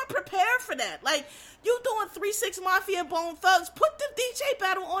 and we weren't prepared for that. Like, you doing 3 6 Mafia and Bone Thugs, put the DJ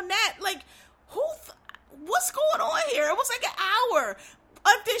battle on that. Like, what's going on here? It was like an hour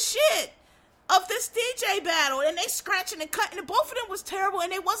of this shit, of this DJ battle, and they scratching and cutting, and both of them was terrible,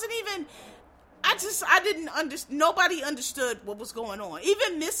 and it wasn't even, I didn't understand, nobody understood what was going on.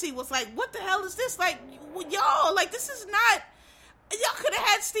 Even Missy was like, what the hell is this? Like, y'all, like, this is not, y'all could have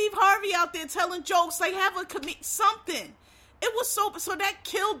had Steve Harvey out there telling jokes, like, have a something. It was so that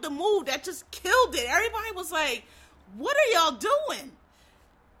killed the mood. That just killed it. Everybody was like, what are y'all doing?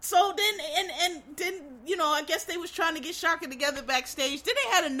 So then, I guess they was trying to get Shaka together backstage. Then they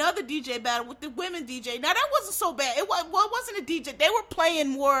had another DJ battle with the women DJ. Now, that wasn't so bad. It wasn't a DJ. They were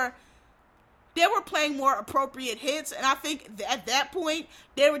playing more appropriate hits, and I think at that point,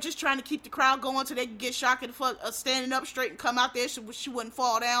 they were just trying to keep the crowd going so they could get Shaka to standing up straight and come out there so she wouldn't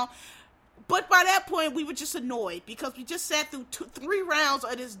fall down. But by that point, we were just annoyed because we just sat through 3 rounds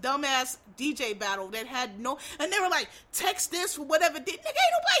of this dumbass DJ battle that had no, and they were like, text this for whatever. Nigga, ain't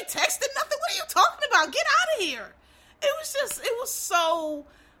nobody texting nothing. What are you talking about? Get out of here. It was so,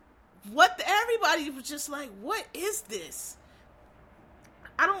 everybody was just like, what is this?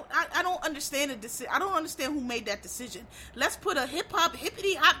 I don't understand I don't understand who made that decision. Let's put a hip hop,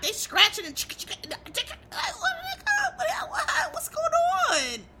 hippity hop, they scratching and what's going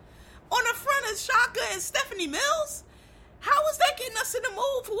on? On the front of Shaka and Stephanie Mills? How is that getting us in the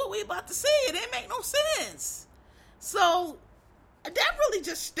mood for what we about to see? It didn't make no sense. So, that really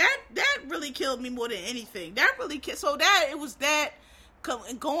just, that really killed me more than anything. That really it was that,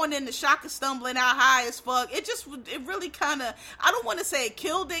 going into Shaka stumbling out high as fuck. It really kind of, I don't want to say it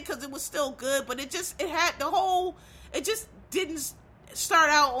killed it, because it was still good, but it just didn't start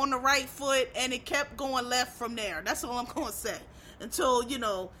out on the right foot, and it kept going left from there. That's all I'm going to say.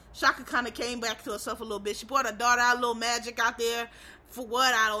 Until, Shaka kind of came back to herself a little bit. She brought her daughter out, Little Magic, out there. For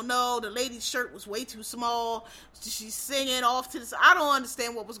what? I don't know. The lady's shirt was way too small. She's singing off to the side. I don't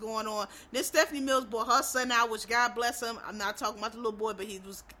understand what was going on. Then Stephanie Mills brought her son out, which God bless him. I'm not talking about the little boy, but he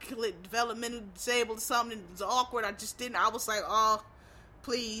was developmentally disabled or something. It was awkward. I was like, oh,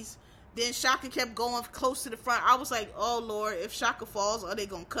 please. Then Shaka kept going close to the front. I was like, oh, Lord, if Shaka falls, are they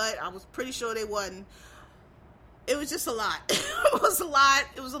going to cut? I was pretty sure they wasn't. It was just a lot. It was a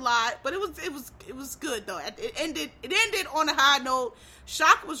lot, but it was good though. It ended on a high note.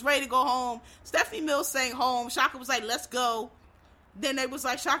 Shaka was ready to go home. Stephanie Mills sang Home. Shaka was like, let's go. Then they was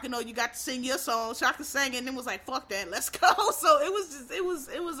like, Shaka, no, you got to sing your song. Shaka sang it and then was like, fuck that, let's go. So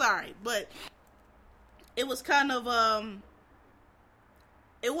it was alright, but it was kind of,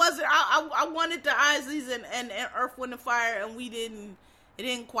 it wasn't, I wanted the Isleys and Earth, Wind and Fire, and it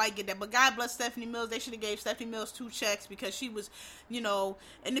didn't quite get that, but God bless Stephanie Mills. They should have gave Stephanie Mills 2 checks, because she was,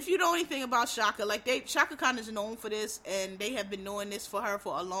 and if you know anything about Shaka, Shaka Khan is known for this, and they have been doing this for her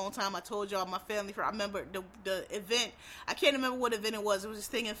for a long time. I told y'all, my family, I remember the event, I can't remember what event it was this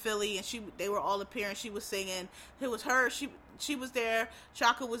thing in Philly, and they were all appearing, she was singing, it was her, she was there,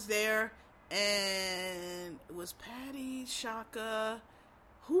 Shaka was there, and it was Patty, Shaka,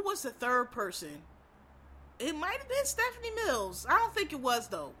 who was the third person? It might have been Stephanie Mills. I don't think it was,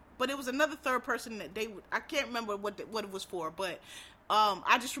 though. But it was another third person that I can't remember what it was for. But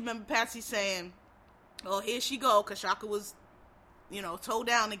I just remember Patsy saying, oh, here she go. Because Shaka was, toe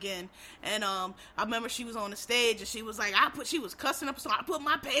down again. And I remember she was on the stage and she was like, she was cussing up. So I put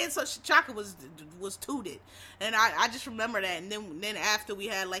my pants up. Shaka was tooted. And I just remember that. And then after we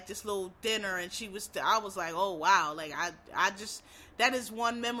had like this little dinner and I was like, oh, wow. Like that is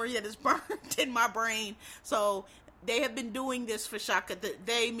one memory that is burned in my brain. So they have been doing this for Shaka.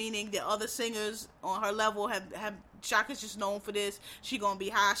 They, meaning the other singers on her level, have Shaka's just known for this. She gonna be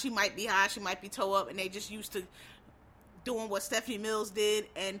high. She might be high. She might be toe up. And they just used to doing what Stephanie Mills did.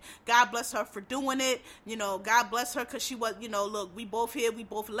 And God bless her for doing it. God bless her, because she was, look, we both here. We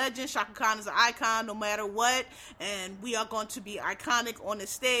both legends. Shaka Khan is an icon no matter what. And we are going to be iconic on the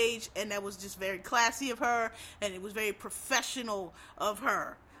stage. And that was just very classy of her. And it was very professional of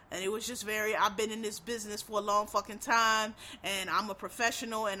her. And it was just I've been in this business for a long fucking time, and I'm a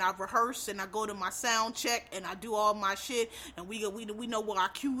professional, and I rehearse, and I go to my sound check, and I do all my shit, and we know where our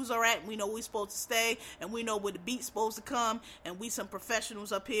cues are at, and we know where we're supposed to stay, and we know where the beat's supposed to come, and we some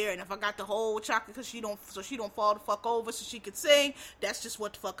professionals up here, and if I got the whole chocolate so she don't fall the fuck over so she could sing, that's just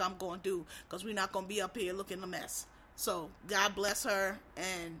what the fuck I'm gonna do, because we're not gonna be up here looking a mess. So, God bless her,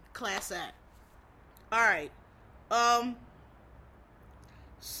 and class act. Alright,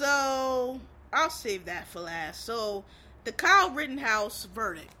 so, I'll save that for last. So, the Kyle Rittenhouse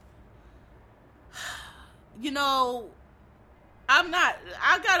verdict. You know,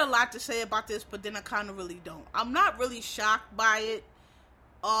 I got a lot to say about this, but then I kind of really don't. I'm not really shocked by it.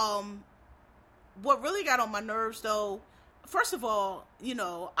 What really got on my nerves, though, first of all, you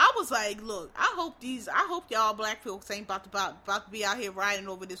know, I was like, look, I hope y'all black folks ain't about to be out here riding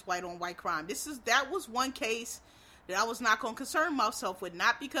over this white on white crime. That was one case that I was not going to concern myself with,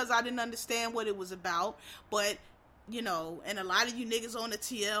 not because I didn't understand what it was about, but, you know, and a lot of you niggas on the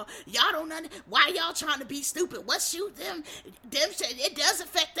TL, y'all don't understand, why y'all trying to be stupid? What shoot them it does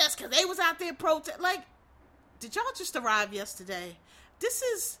affect us, because they was out there protest. Like, did y'all just arrive yesterday?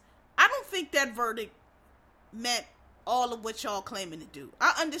 I don't think that verdict meant all of what y'all claiming to do.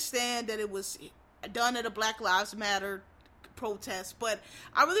 I understand that it was done at a Black Lives Matter protest, but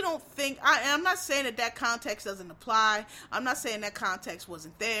I really don't think, I'm not saying that context doesn't apply. I'm not saying that context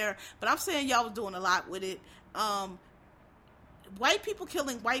wasn't there, but I'm saying y'all was doing a lot with it. White people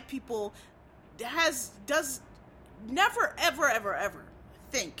killing white people does never, ever, ever, ever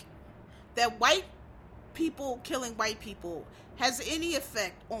think that white people killing white people has any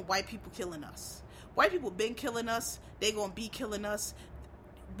effect on white people killing us. White people been killing us. They gonna be killing us.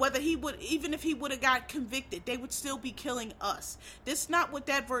 Even if he would have got convicted, they would still be killing us. That's not what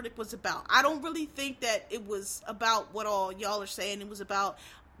that verdict was about. I don't really think that it was about what all y'all are saying. It was about,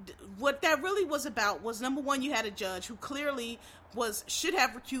 what that really was about was, number one, you had a judge who clearly should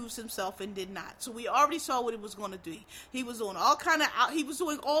have recused himself and did not. So we already saw what it was going to do. He was doing he was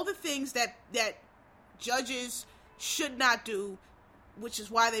doing all the things that judges should not do, which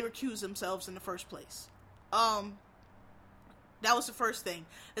is why they recused themselves in the first place. That was the first thing.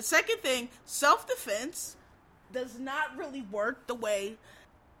 The second thing, self-defense does not really work the way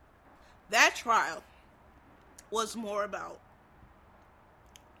that trial was more about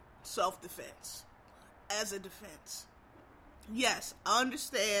self-defense as a defense. Yes, I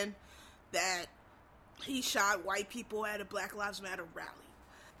understand that he shot white people at a Black Lives Matter rally,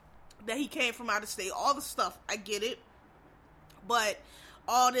 that he came from out of state, all the stuff, I get it, but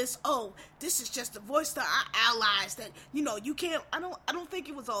all this, this is just a voice to our allies that, you know, you can't, I don't think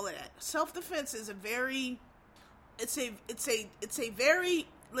it was all of that. Self-defense is it's a very,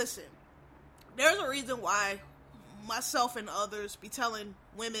 listen, there's a reason why myself and others be telling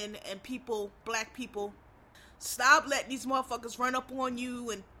women and people, black people, stop letting these motherfuckers run up on you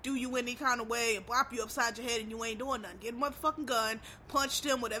and do you any kind of way and bop you upside your head and you ain't doing nothing. Get a motherfucking gun, punch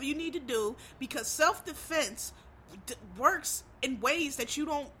them, whatever you need to do, because self-defense works in ways that you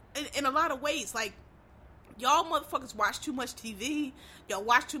don't, in a lot of ways. Like, y'all motherfuckers watch too much TV, y'all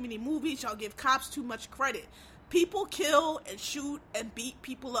watch too many movies, y'all give cops too much credit. People kill and shoot and beat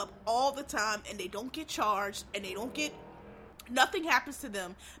people up all the time, and they don't get charged, and nothing happens to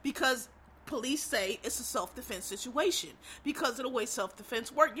them because police say it's a self-defense situation because of the way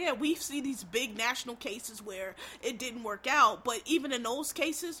self-defense works. Yeah, we see these big national cases where it didn't work out, but even in those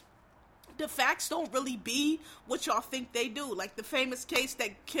cases, the facts don't really be what y'all think they do. Like the famous case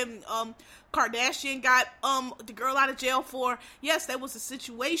that Kim Kardashian got the girl out of jail for. Yes, that was a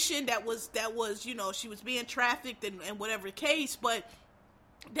situation that was, you know, she was being trafficked and whatever case, but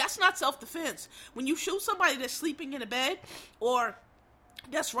that's not self-defense. When you shoot somebody that's sleeping in a bed, or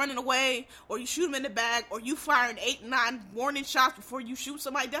that's running away, or you shoot them in the back, or you firing 8, 9 warning shots before you shoot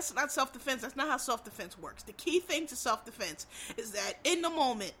somebody, that's not self-defense. That's not how self-defense works. The key thing to self-defense is that in the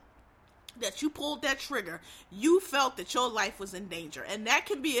moment that you pulled that trigger, you felt that your life was in danger, and that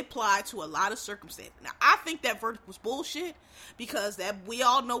can be applied to a lot of circumstances. Now, I think that verdict was bullshit, because that we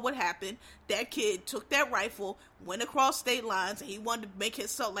all know what happened. That kid took that rifle, went across state lines, and he wanted to make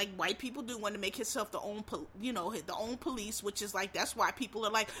himself, like white people do, want to make himself the own police, which is like, that's why people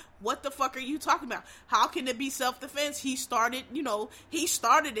are like, what the fuck are you talking about? How can it be self-defense? He started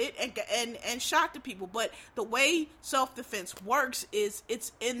it and shot the people. But the way self-defense works is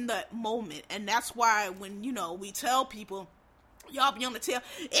it's in the moment, and that's why when, you know, we tell people, y'all be on the tail,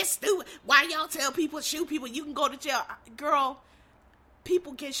 it's stupid, why y'all tell people shoot people, you can go to jail. Girl,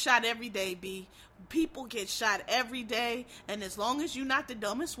 people get shot every day, B. People get shot every day, and as long as you're not the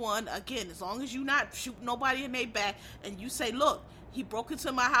dumbest one, again, as long as you're not shooting nobody in their back, and you say, look, he broke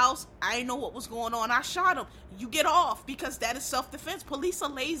into my house, I didn't know what was going on, I shot him, you get off, because that is self-defense. Police are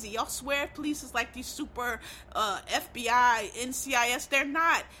lazy. Y'all swear police is like these super FBI, NCIS. They're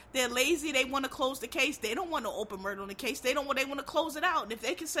not. They're lazy. They want to close the case. They don't want to open murder on the case. They want to close it out. And if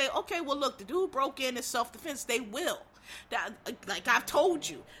they can say, okay, well, look, the dude broke in, it's self-defense, they will. That, like I've told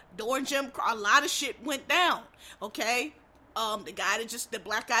you, during Jim Crow, a lot of shit went down, okay? The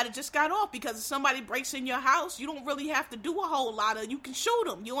black guy that just got off, because if somebody breaks in your house, you don't really have to do a whole lot of, you can shoot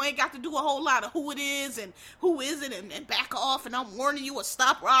them. You ain't got to do a whole lot of who it is and who isn't and back off and I'm warning you or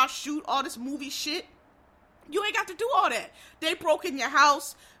stop or I'll shoot, all this movie shit. You ain't got to do all that. They broke in your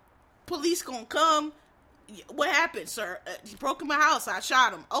house, police gonna come. What happened, sir? He broke in my house, I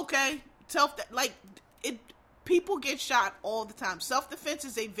shot him. Okay, people get shot all the time. Self-defense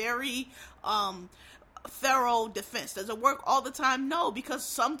is a very, thorough defense. Does it work all the time? No, because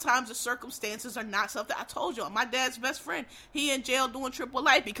sometimes the circumstances are not something. I told you, my dad's best friend, he in jail doing triple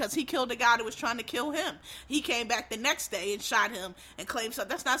life because he killed a guy that was trying to kill him. He came back the next day and shot him and claimed something.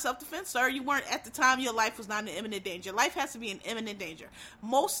 That's not self-defense, sir. You weren't, at the time, your life was not in imminent danger. Life has to be in imminent danger.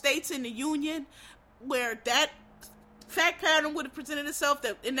 Most states in the union where that fact pattern would have presented itself,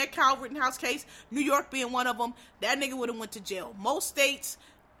 that in that Kyle Rittenhouse case, New York being one of them, that nigga would have went to jail. Most states,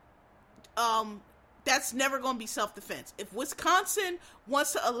 that's never going to be self-defense. If Wisconsin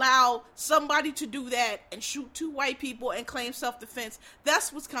wants to allow somebody to do that and shoot 2 white people and claim self-defense,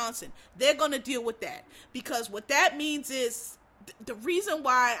 that's Wisconsin. They're going to deal with that. Because what that means is, the reason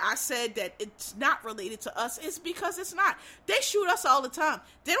why I said that it's not related to us is because it's not. They shoot us all the time.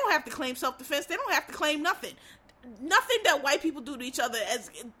 They don't have to claim self-defense. They don't have to claim nothing. Nothing that white people do to each other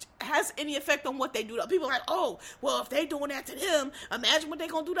has any effect on what they do to people. Like, oh, well, if they doing that to them, imagine what they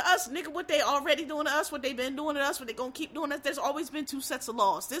gonna do to us, nigga. What they already doing to us, what they been doing to us, what they gonna keep doing to us. There's always been 2 sets of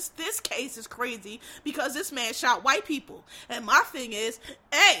laws. This case is crazy because this man shot white people. And my thing is,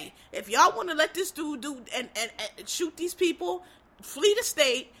 hey, if y'all want to let this dude do and shoot these people, flee the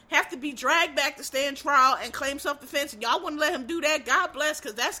state, have to be dragged back to stand trial and claim self-defense, and y'all want to let him do that, God bless,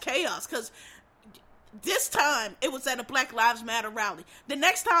 because that's chaos. Because this time, it was at a Black Lives Matter rally. The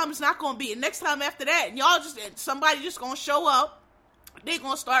next time, it's not going to be. The next time after that, and somebody just going to show up. They're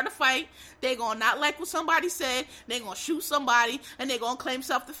going to start a fight. They're going to not like what somebody said. They're going to shoot somebody, and they're going to claim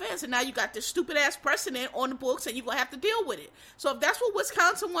self-defense. And now you got this stupid-ass precedent on the books, and you're going to have to deal with it. So if that's what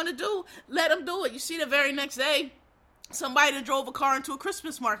Wisconsin want to do, let them do it. You see the very next day, somebody that drove a car into a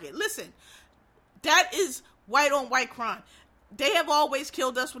Christmas market. Listen, that is white-on-white crime. They have always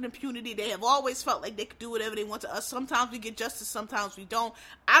killed us with impunity. They have always felt like they could do whatever they want to us. Sometimes we get justice, sometimes we don't.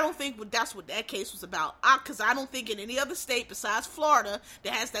 I don't think that's what that case was about. Because I don't think in any other state besides Florida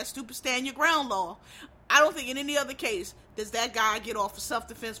that has that stupid stand your ground law, I don't think in any other case does that guy get off for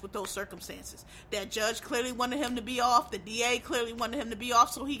self-defense with those circumstances. That judge clearly wanted him to be off. The DA clearly wanted him to be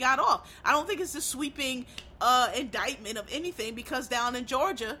off, so he got off. I don't think it's a sweeping indictment of anything, because down in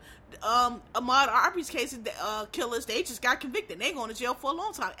Georgia, Ahmaud Arbery's case, killers, they just got convicted. They're going to jail for a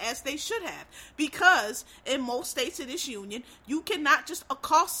long time, as they should have. Because in most states of this union, you cannot just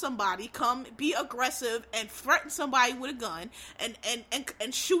accost somebody, come be aggressive and threaten somebody with a gun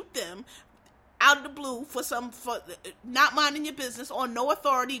and shoot them out of the blue for not minding your business or no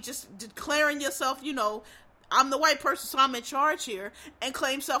authority, just declaring yourself, I'm the white person, so I'm in charge here, and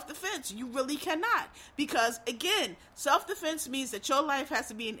claim self-defense. You really cannot. Because, again, self-defense means that your life has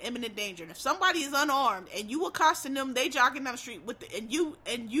to be in imminent danger. And if somebody is unarmed and you accosting them, they jogging down the street and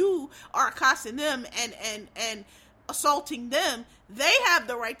you are accosting them and assaulting them, they have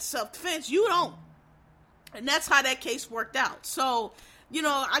the right to self-defense. You don't. And that's how that case worked out. So,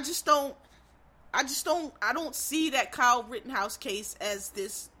 I don't see that Kyle Rittenhouse case as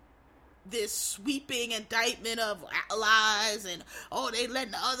this sweeping indictment of lies and, they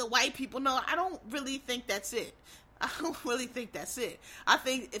letting the other white people know. I don't really think that's it. I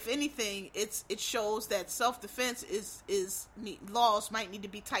think, if anything, it shows that self-defense laws might need to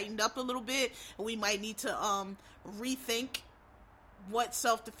be tightened up a little bit, and we might need to rethink what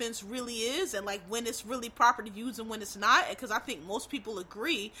self-defense really is, and when it's really proper to use and when it's not. Because I think most people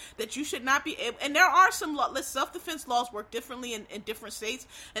agree that you should not be able, and there are some self-defense laws work differently in different states,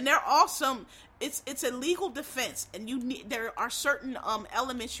 and there are some, it's a legal defense, and there are certain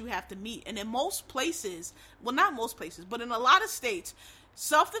elements you have to meet. And in most places, well, not most places, but in a lot of states,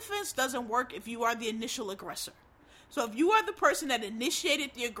 self-defense doesn't work if you are the initial aggressor. So if you are the person that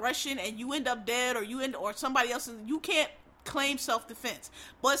initiated the aggression and you end up dead, or somebody else, you can't claim self-defense.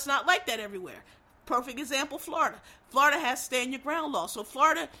 But it's not like that everywhere. Perfect example, Florida. Florida has stand your ground law. So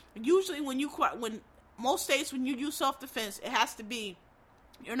Florida, usually when most states, when you use self-defense, it has to be,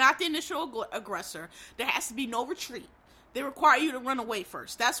 you're not the initial aggressor. There has to be no retreat. They require you to run away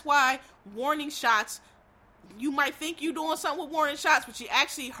first. That's why warning shots, you might think you're doing something with warning shots, but you're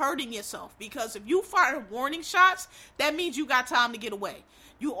actually hurting yourself. Because if you fire warning shots, that means you got time to get away.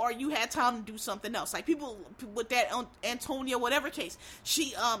 You had time to do something else. Like people with that Antonia, whatever case.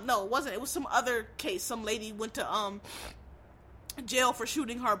 No, it wasn't. It was some other case. Some lady went to jail for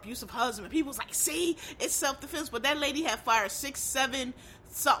shooting her abusive husband. People was like, see, it's self-defense. But that lady had fired 6, 7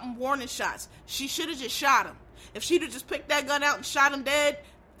 something warning shots. She should have just shot him. If she'd have just picked that gun out and shot him dead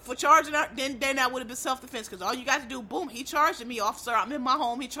for charging her, then that would have been self-defense. Because all you got to do, boom, he charged me, officer. I'm in my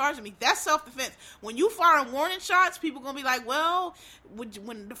home. He charged me. That's self-defense. When you fire warning shots, people going to be like, well,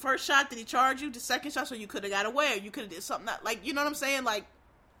 when the first shot, did he charge you? The second shot, so you could have got away, or you could have did something. Like, you know what I'm saying? Like,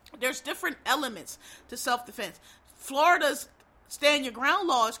 there's different elements to self-defense. Florida's stand your ground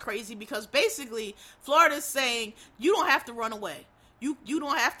law is crazy because basically Florida's saying you don't have to run away. You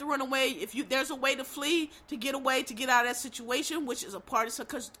don't have to run away. If there's a way to flee, to get away, to get out of that situation, which is a part of,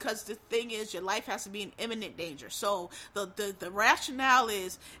 because the thing is, your life has to be in imminent danger. So the rationale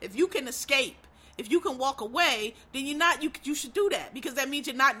is, if you can escape, if you can walk away, then you should do that, because that means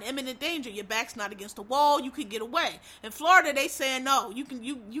you're not in imminent danger. Your back's not against the wall. You can get away. In Florida, they saying no. You can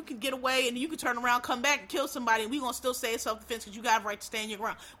get away, and you can turn around, come back, and kill somebody, and we gonna still say it's self-defense because you got a right to stand your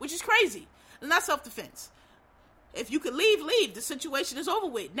ground, which is crazy. It's not self-defense. If you could leave. The situation is over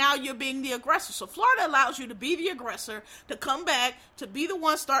with. Now you're being the aggressor. So Florida allows you to be the aggressor, to come back, to be the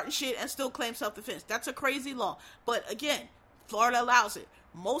one starting shit, and still claim self-defense. That's a crazy law. But again, Florida allows it.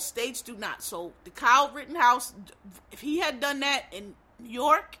 Most states do not. So the Kyle Rittenhouse, if he had done that in New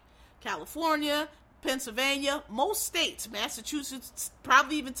York, California, Pennsylvania, most states, Massachusetts,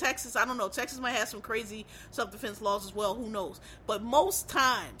 probably even Texas, I don't know. Texas might have some crazy self-defense laws as well. Who knows? But most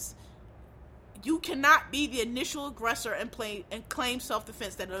times, you cannot be the initial aggressor and claim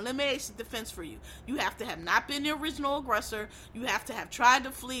self-defense. That eliminates the defense for you. You have to have not been the original aggressor. You have to have tried to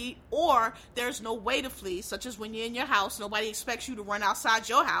flee, or there's no way to flee, such as when you're in your house. Nobody expects you to run outside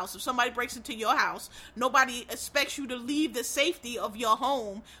your house. If somebody breaks into your house, nobody expects you to leave the safety of your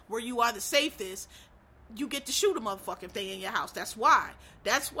home where you are the safest. You get to shoot a motherfucker if they in your house. That's why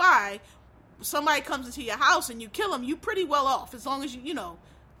somebody comes into your house and you kill them, you pretty well off, as long as you know.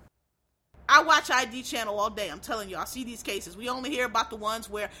 I watch ID channel all day. I'm telling you, I see these cases. We only hear about the ones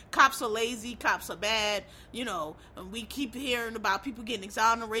where cops are lazy, cops are bad, and we keep hearing about people getting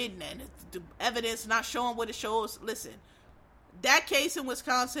exonerated and the evidence not showing what it shows. Listen, that case in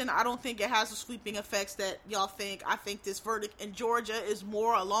Wisconsin, I don't think it has the sweeping effects that y'all think. I think this verdict in Georgia is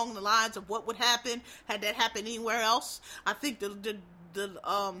more along the lines of what would happen had that happened anywhere else. I think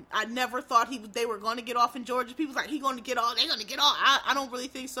I never thought they were going to get off in Georgia. People like, they're going to get off. I don't really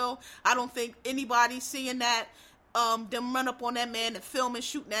think so. I don't think anybody seeing that, them run up on that man and filming,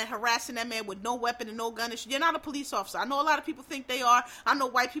 shooting and harassing that man with no weapon and no gun. You're not a police officer. I know a lot of people think they are. I know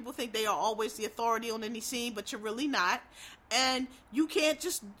white people think they are always the authority on any scene, but you're really not. And these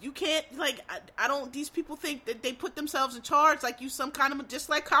people think that they put themselves in charge like you some kind of, just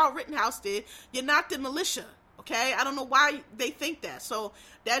like Kyle Rittenhouse did. You're not the militia. Okay, I don't know why they think that. So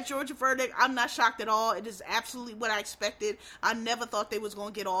that Georgia verdict, I'm not shocked at all. It is absolutely what I expected. I never thought they was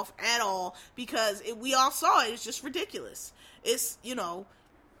going to get off at all, because we all saw it. It's just ridiculous. It's,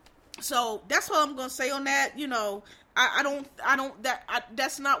 so that's what I'm going to say on that.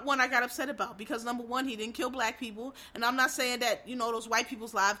 That's not one I got upset about, because number one, he didn't kill black people. And I'm not saying that, those white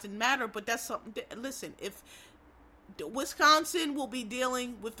people's lives didn't matter, but that's something listen, if Wisconsin will be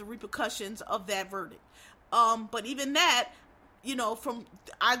dealing with the repercussions of that verdict. But even that,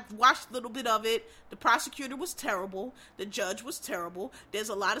 I watched a little bit of it. The prosecutor was terrible. The judge was terrible. There's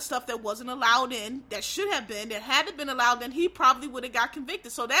a lot of stuff that wasn't allowed in that should have been. That had it been allowed in, he probably would have got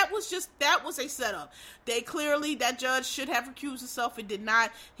convicted. So that was a setup. That judge should have recused himself and did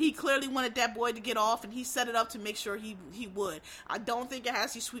not. He clearly wanted that boy to get off, and he set it up to make sure he would. I don't think it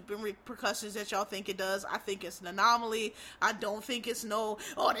has these sweeping repercussions that y'all think it does. I think it's an anomaly. I don't think it's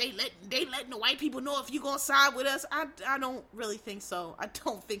they letting the white people know if you gonna side with us. I don't really think so. I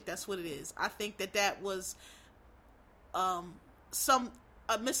don't think that's what it is. I think that was a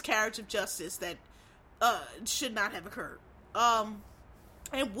miscarriage of justice that should not have occurred, and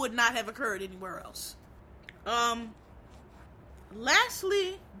would not have occurred anywhere else.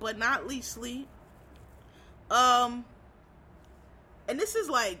 Lastly, but not leastly, and this is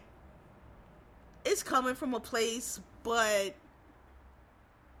like, it's coming from a place, but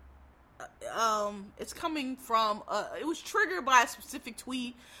it's coming from, it was triggered by a specific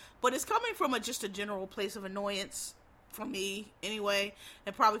tweet but it's coming from just a general place of annoyance for me, anyway,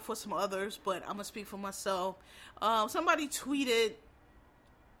 and probably for some others, but I'm gonna speak for myself. Somebody tweeted,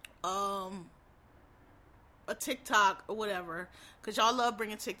 a TikTok or whatever, because y'all love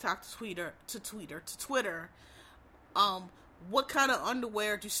bringing TikTok to Twitter. What kind of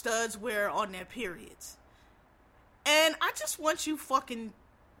underwear do studs wear on their periods? And I just want you fucking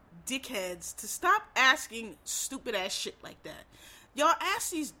dickheads to stop asking stupid ass shit like that. Y'all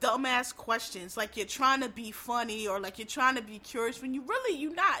ask these dumbass questions like you're trying to be funny or like you're trying to be curious when you're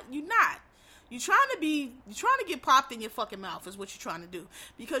not. You're trying to get popped in your fucking mouth is what you're trying to do,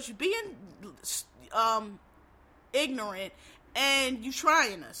 because you're being ignorant and you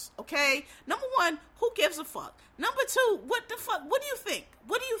trying us, okay? Number one, who gives a fuck? Number two, what the fuck? What do you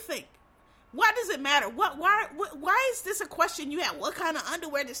think? Why does it matter? Why is this a question you have? What kind of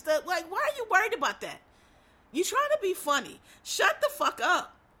underwear does stud? Like, why are you worried about that? You trying to be funny. Shut the fuck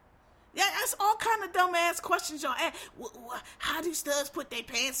up. Yeah, that's all kind of dumbass questions y'all ask. How do studs put their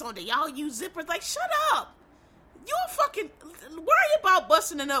pants on? Do y'all use zippers? Like, shut up. You fucking worry about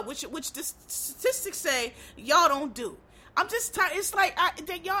busting it up, which the statistics say y'all don't do. I'm just tired. It's like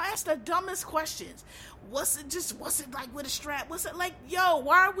y'all ask the dumbest questions. What's it like with a strap? What's it like? Yo,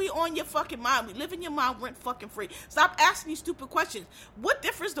 why are we on your fucking mind? We live in your mind rent fucking free. Stop asking these stupid questions. What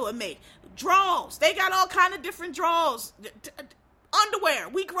difference do it make? Draws. They got all kind of different draws. Underwear.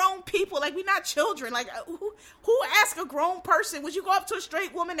 We grown people. Like, we not children. Like, who ask a grown person? Would you go up to a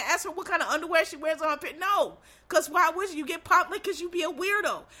straight woman and ask her what kind of underwear she wears on her pit? No. Because why would you get popped? Like, because you be a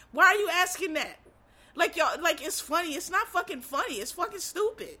weirdo. Why are you asking that? Like, y'all, like, it's funny. It's not fucking funny. It's fucking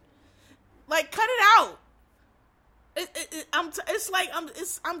stupid. Like, cut it out. It's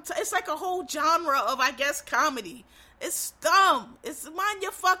like a whole genre of, I guess, comedy. It's dumb. It's mind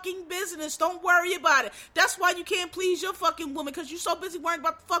your fucking business. Don't worry about it. That's why you can't please your fucking woman, because you so busy worrying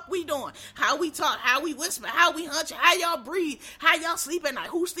about the fuck we doing. How we talk, how we whisper, how we hunch, how y'all breathe, how y'all sleep at night,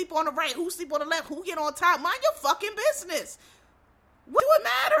 who sleep on the right, who sleep on the left, who get on top. Mind your fucking business. What do it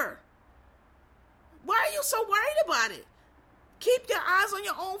matter? Why are you so worried about it? Keep your eyes on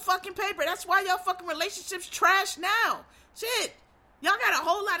your own fucking paper. That's why your fucking relationships trash now. Shit. Y'all got a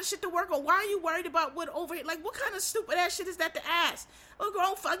whole lot of shit to work on. Why are you worried about what over here? Like, what kind of stupid ass shit is that to ask? Who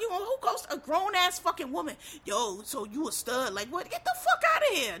goes to a grown ass fucking woman? Yo, so you a stud? Like, what? Get the fuck out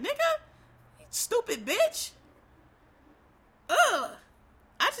of here, nigga. You stupid bitch. Ugh.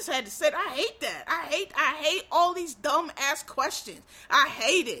 I just had to say it. I hate that. I hate all these dumb ass questions. I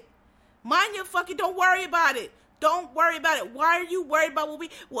hate it. Mind your fucking, don't worry about it. Don't worry about it. Why are you worried about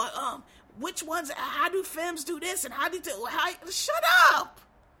which ones, how do femmes do this and shut up.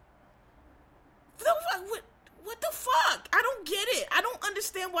 What the fuck? I don't get it. I don't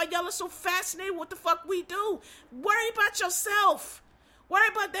understand why y'all are so fascinated with what the fuck we do. Worry about yourself. Worry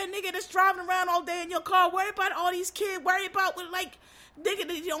about that nigga that's driving around all day in your car. Worry about all these kids. Worry about nigga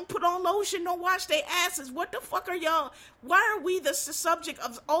that don't put on lotion, don't wash their asses. What the fuck are y'all? Why are we the subject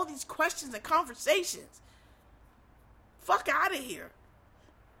of all these questions and conversations? Fuck out of here.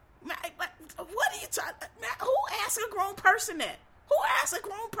 Man, what are you talking? Who asked a grown person that? Who asked a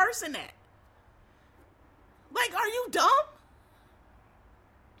grown person that? Like, are you dumb?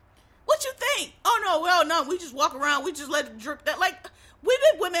 What you think? Oh no, well no, we just walk around, we just let it drip. That, like, we've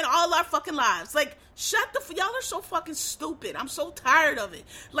been women all our fucking lives. Like, y'all are so fucking stupid. I'm so tired of it.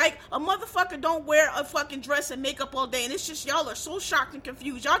 Like, a motherfucker don't wear a fucking dress and makeup all day, and it's just y'all are so shocked and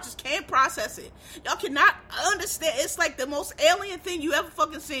confused. Y'all just can't process it. Y'all cannot understand. It's like the most alien thing you ever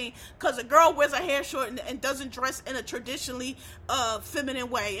fucking seen, because a girl wears her hair short and doesn't dress in a traditionally feminine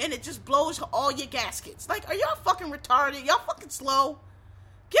way, and it just blows all your gaskets. Like, are y'all fucking retarded? Y'all fucking slow?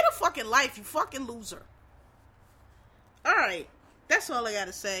 Get a fucking life, you fucking loser. Alright. That's all I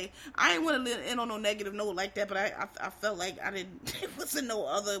gotta say. I ain't want to end on no negative note like that, but I felt like there wasn't no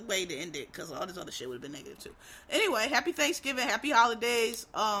other way to end it, because all this other shit would have been negative too. Anyway, happy Thanksgiving, happy holidays.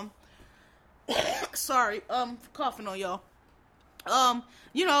 Sorry, coughing on y'all.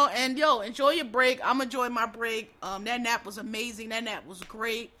 Enjoy your break. I'm enjoying my break. That nap was amazing. That nap was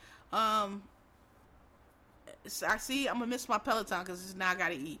great. I see I'm gonna miss my Peloton because now I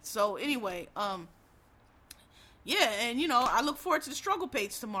gotta eat. So anyway, yeah, and I look forward to the struggle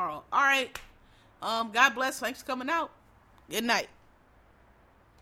page tomorrow. All right. God bless. Thanks for coming out. Good night.